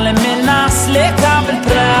על מנס לקבל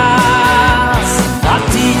פרס אל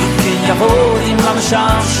תהיו כיבודים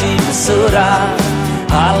המשמשים מסורב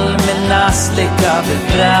על מנס לקבל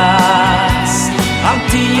פרס אל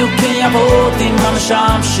תהיו כיבודים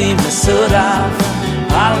המשמשים מסורב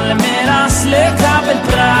על מנס לקבל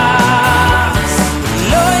פרס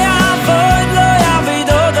לא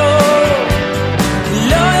יעבוד אודו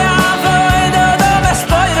לא יעבוד אודו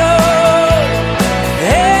בספוירו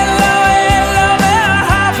אלו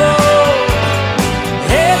מאהבו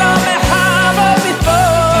בלבו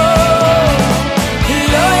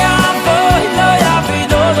לא יעבוד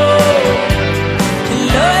אודו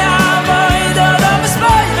לא יעבוד אודו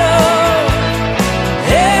בספוירו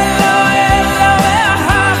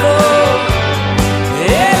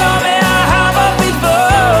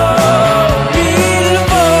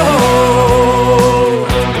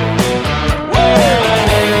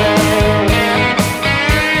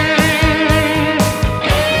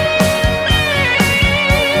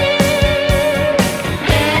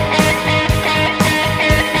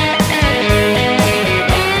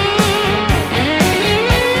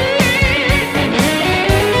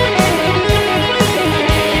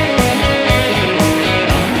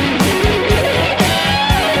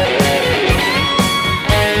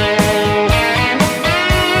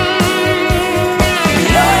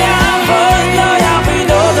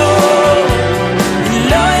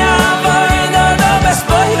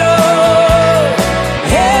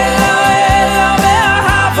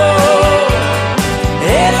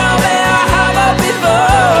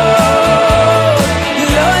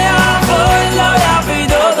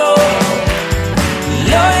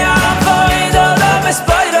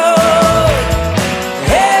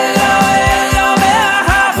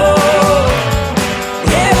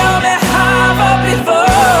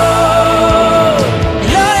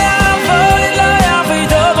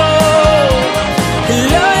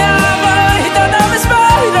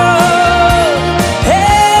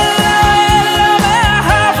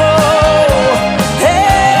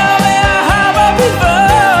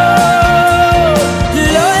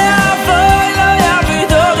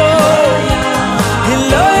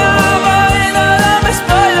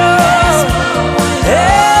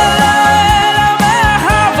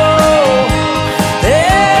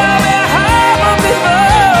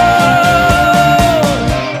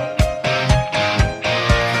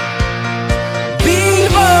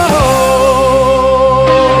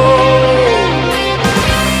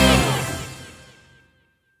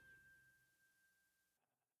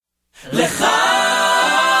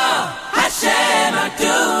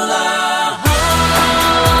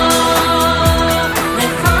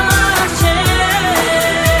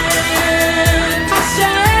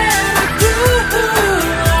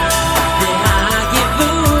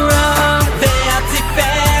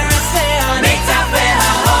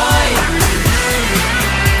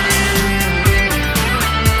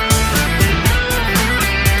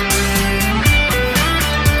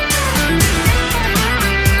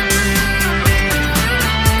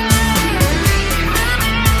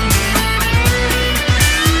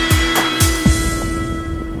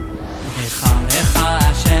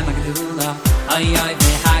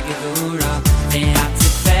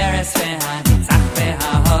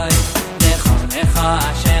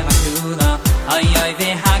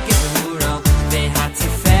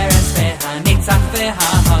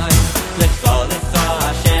Let's go,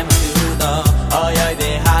 Hashem.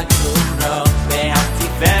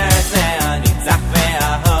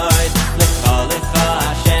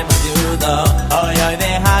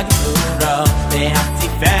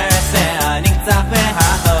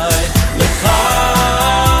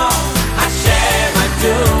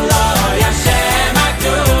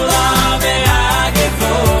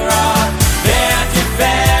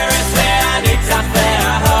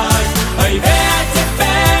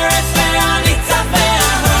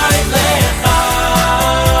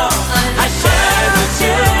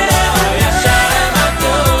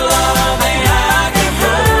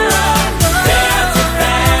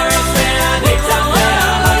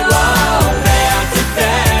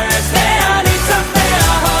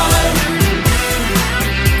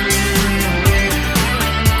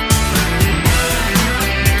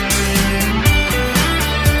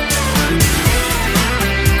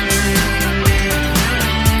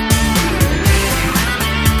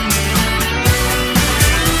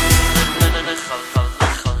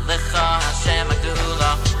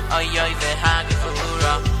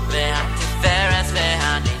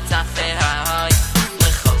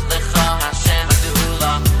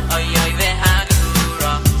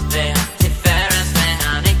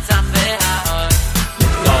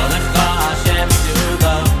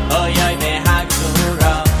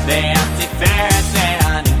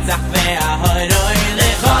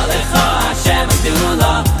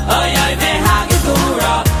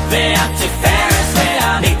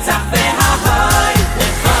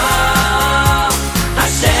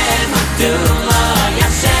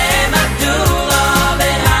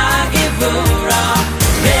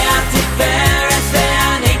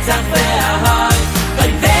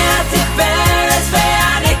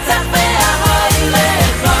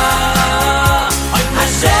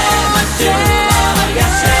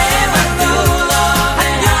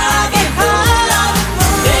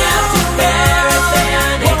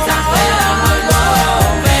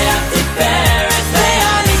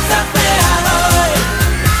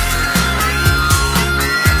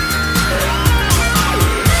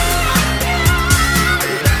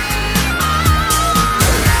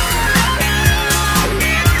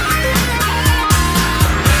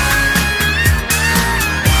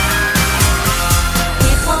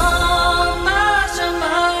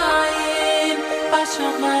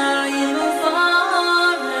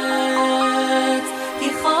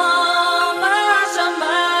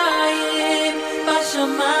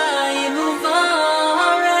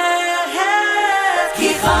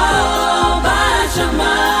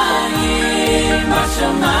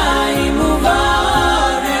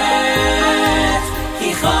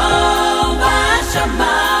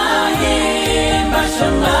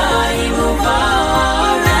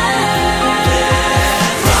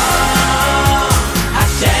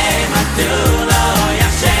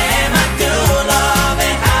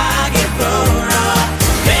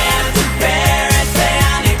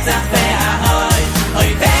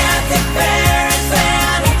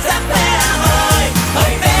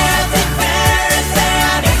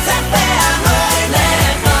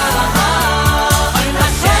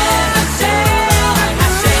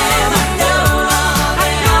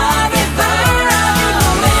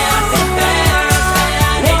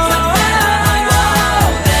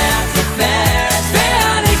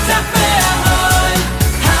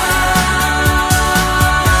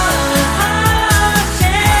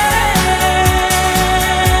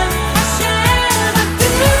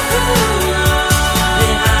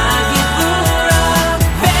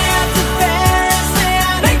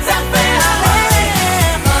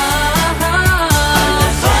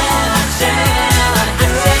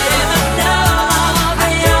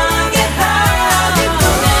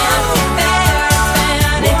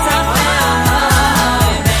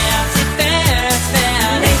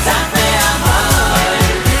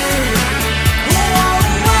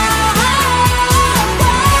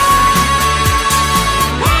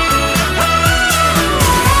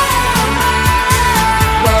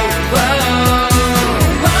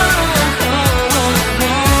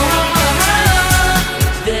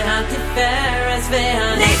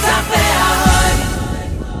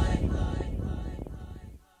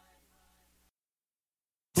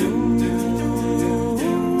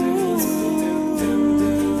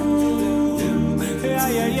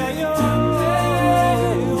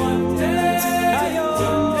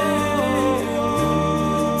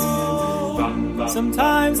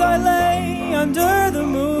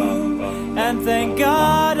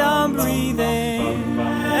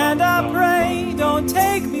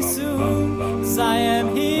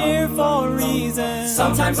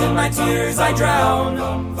 Sometimes in my tears I drown,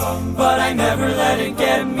 but I never let it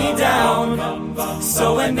get me down.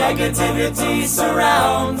 So when negativity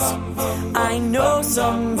surrounds, I know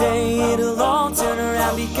someday it'll all turn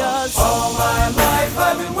around, because all my life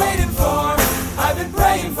I've been waiting for, I've been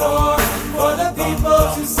praying for the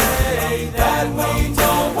people to say that we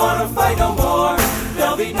don't want to fight no more.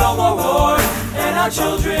 There'll be no more war, and our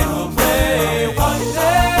children will play one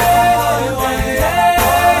day, one day,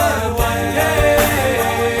 one day.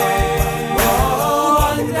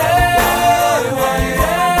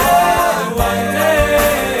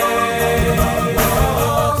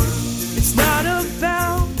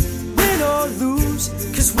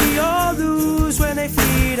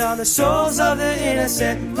 On the souls of the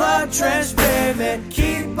innocent, blood-drenched women.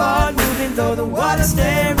 Keep on moving though the water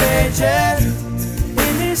stay raging.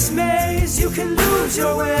 In this maze you can lose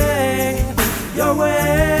your way, your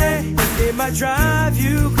way. It might drive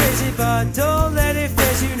you crazy, but don't let it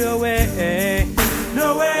phase you. No way,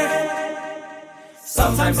 no way.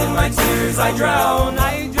 Sometimes in my tears I drown,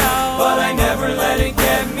 but I never let it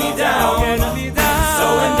get me down.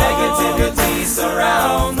 So when negativity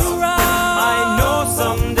surrounds, I know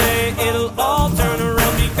someday it'll all turn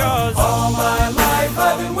around, because all my life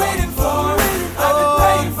I've been waiting for, I've been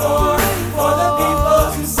praying for the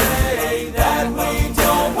people to say that we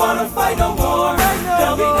don't want to fight no more.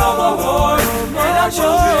 There'll be no more war, and our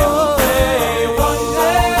children will play one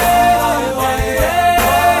day, one day,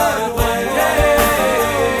 one day,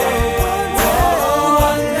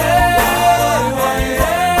 one day, one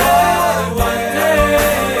day, one day.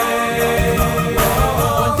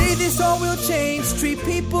 One day this all will change, treat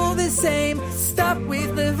people the same, stop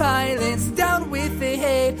with the violence, down with the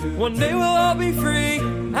hate. One day we'll all be free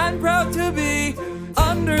and proud to be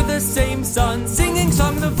under the same sun, singing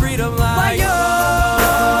songs of freedom like Why-yo,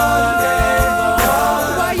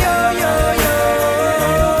 Why-yo,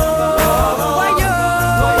 Why-yo,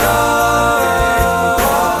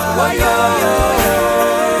 Why-yo.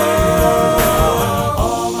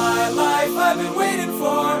 All my life I've been waiting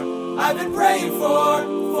for, I've been praying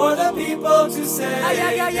for the people to say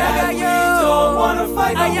that we don't want to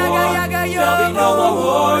fight no more. There'll be no more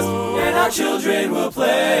wars, and our children will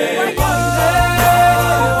play one day,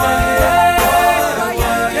 one day, one day.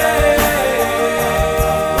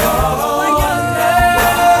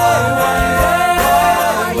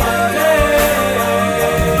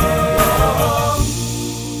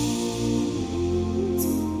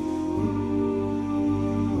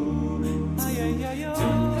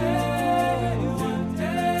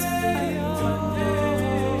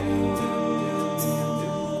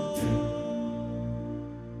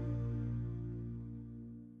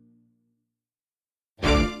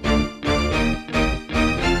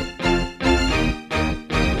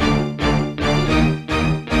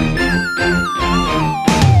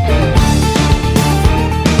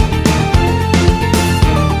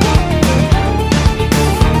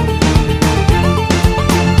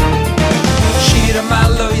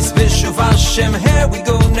 Hashem, here we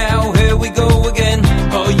go now, here we go again.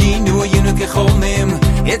 Oh, Yinu, kechomim.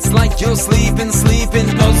 It's like you're sleeping.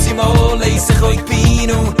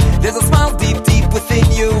 There's a smile deep, deep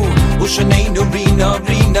within you. Ushaneinu, Rina.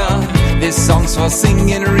 This song's for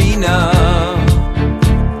singing, Rina.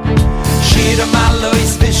 Shira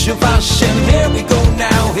Malois, Vishuv Hashem, here we go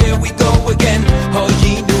now, here we go again. Oh,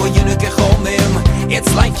 Yinu, kechomim.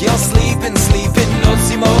 It's like you're sleeping.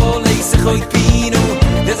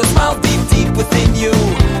 There's a smile deep, deep within you.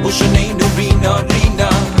 Ushaneinu, Rina.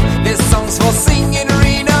 This song's for singing,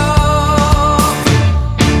 Rina.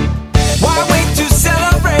 Why wait to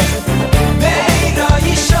celebrate? Beina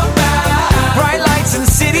Yishama. Bright lights in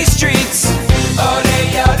city streets.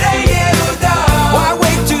 Why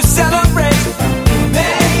wait to celebrate?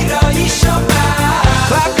 Beina Yishama.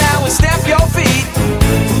 Clap now and stamp your feet.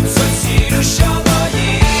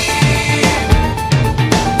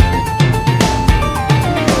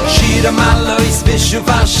 Shira Malois Vishuv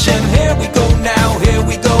Hashem, here we go now, here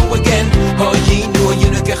we go again. Oh, Yinu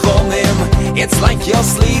kechomim. It's like you're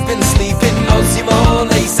sleeping.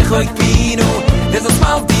 There's a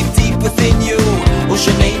smile deep, deep within you.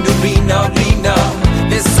 Ushaneinu, Rina.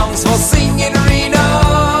 This song's for singing, Rina.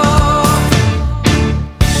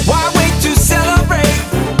 Why wait to celebrate?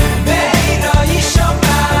 Beina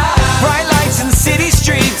Yishama. Bright lights in city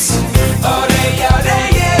streets.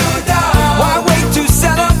 Why wait to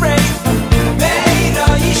celebrate? Beina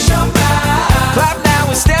Yishama. Clap now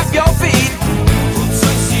and stamp your feet.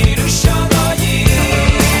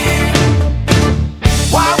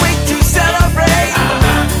 Why wait to celebrate?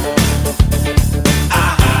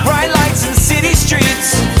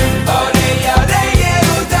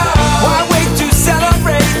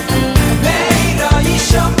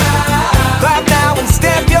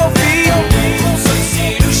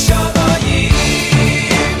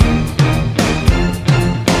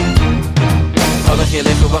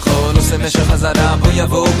 בוא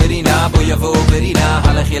יבוא ברינה, בוא יבוא ברינה,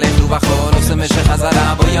 הלך ילך ובחון, עושה משך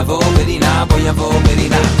חזרה, בוא יבוא ברינה, בוא יבוא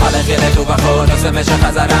ברינה, הלך ילך ובחון, עושה משך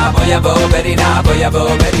חזרה, בוא יבוא ברינה, בוא יבוא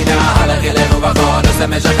ברינה, הלך ילך ובחון, עושה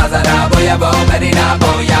משך חזרה, בוא יבוא ברינה,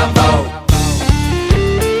 בוא יבוא.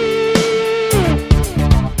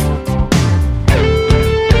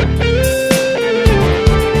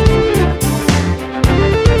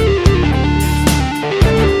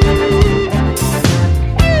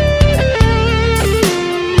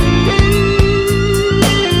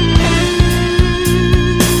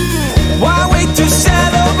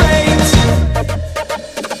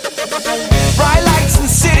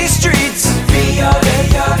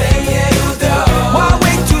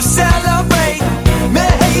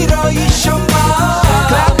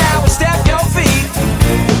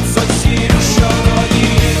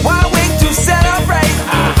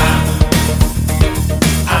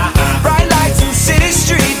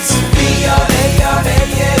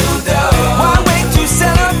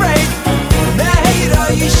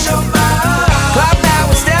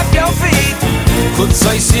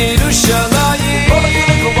 חוצי ירושלים בוא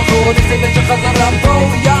נלך ובחור נצא משך חזרה בוא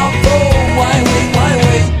יבוא וואי וואי וואי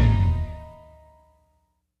וואי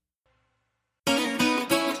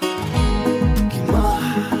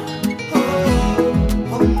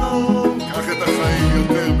קח את החיים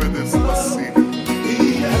יותר בדספסיטו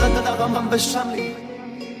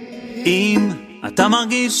אם אתה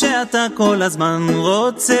מרגיש שאתה כל הזמן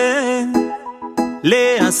רוצה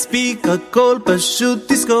להספיק הכל פשוט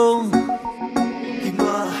תזכור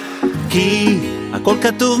כי הכל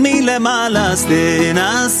כתוב מלמעלה אז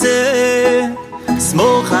תנסה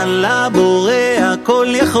סמוך על הבורא הכל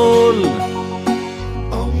יכול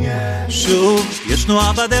שוב יש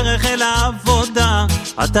תנועה בדרך אל העבודה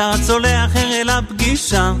אתה צולח אל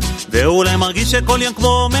הפגישה ואולי מרגיש שכל יום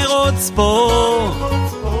כמו מרוץ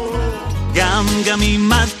ספורט גם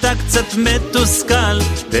אם אתה קצת מתוסכל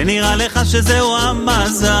ונראה לך שזהו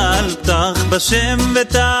המזל תח בשם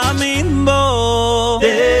ותאמין בו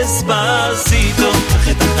דספסיטו קח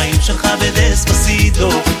את החיים שלך בדספסיטו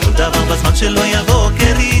כל דבר בזמן שלא יבוא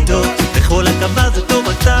קרידו בכל הקווה זה טוב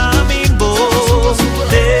רק תאמין בו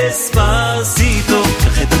דספסיטו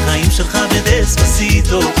קח את החיים שלך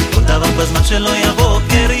בדספסיטו כל דבר בזמן שלא יבוא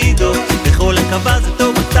קרידו בכל הקווה זה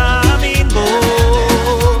טוב רק תאמין בו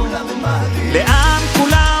לאן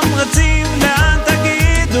כולם רצים, לאן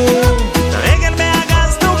תגידו את הרגל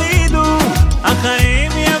מהגז תורידו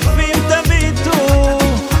החיים יפים תביטו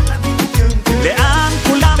לאן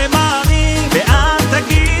כולם ממהרים, לאן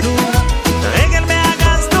תגידו את הרגל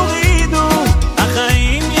מהגז תורידו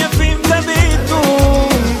החיים יפים תביטו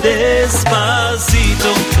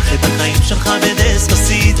דספסיטו קח את החיים שלך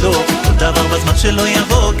בדספסיטו כל דבר בזמן שלא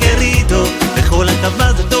יבוא קרידו בכל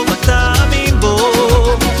הקווה זה טוב רק תאמין בו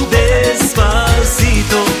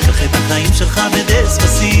דספסיטו קח את החיים שלך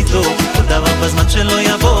בדספסיטו כל דבר בזמן שלא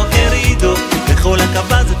יבוא קרידו בכל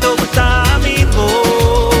הקווה זה טוב תאמין בו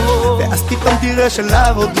ואז פתאום תראה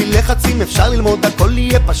שלעבוד בלי לחצים אפשר ללמוד הכל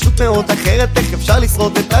יהיה פשוט מאוד אחרת איך אפשר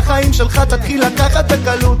לשרוד את החיים שלך תתחיל לקחת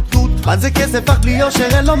בקלות מה זה כסף אך בלי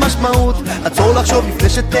יושר אין לו משמעות עצור לחשוב לפני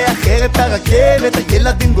שתאחר את הרכבת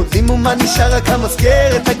הילדים גודלים ומה נשאר רק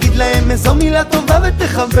המזכרת תגיד להם איזו מילה טובה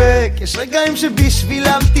ותחבק יש רגעים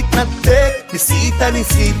שבשבילם תתנתק ניסית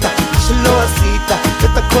מה שלא עשית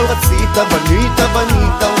את הכל רצית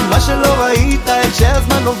בנית ומה שלא ראית איך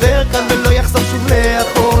שהזמן עובר כאן ולא יחזור שוב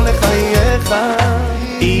לאחור לחייך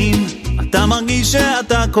אם אתה מרגיש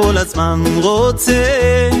שאתה כל הזמן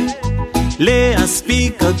רוצה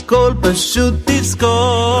להספיק הכל פשוט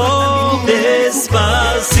תזכור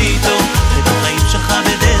דספסיטו את החיים שלך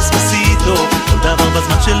בדספסיטו כל דבר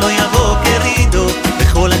בזמן שלא יבוא קרידו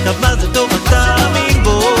בכל הקווה זה טוב רק תאמין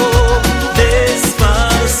בו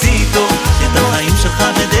דספסיטו את החיים שלך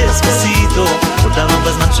בדספסיטו כל דבר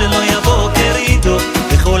בזמן שלא יבוא קרידו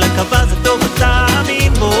בכל הקווה זה טוב רק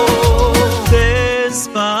תאמין בו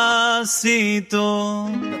דספסיטו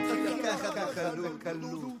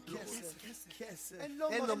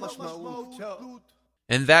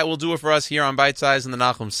And that will do it for us here on Bite Size and the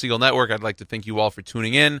Nachum Segal Network. I'd like to thank you all for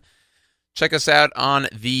tuning in. Check us out on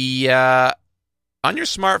the on your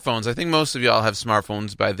smartphones. I think most of y'all have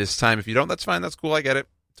smartphones by this time. If you don't, that's fine. That's cool. I get it.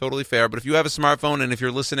 Totally fair. But if you have a smartphone and if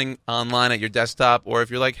you're listening online at your desktop, or if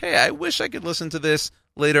you're like, hey, I wish I could listen to this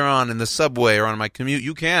later on in the subway or on my commute,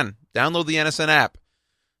 you can. Download the NSN app,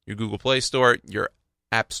 your Google Play Store, your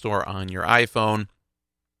App Store on your iPhone,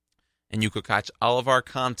 and you could catch all of our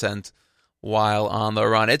content while on the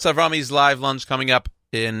run. It's Avrami's live lunch coming up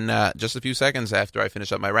in just a few seconds after I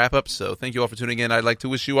finish up my wrap-up. So thank you all for tuning in. I'd like to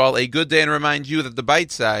wish you all a good day and remind you that the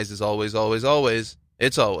bite size is always, always, always,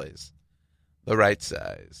 it's always the right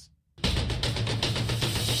size.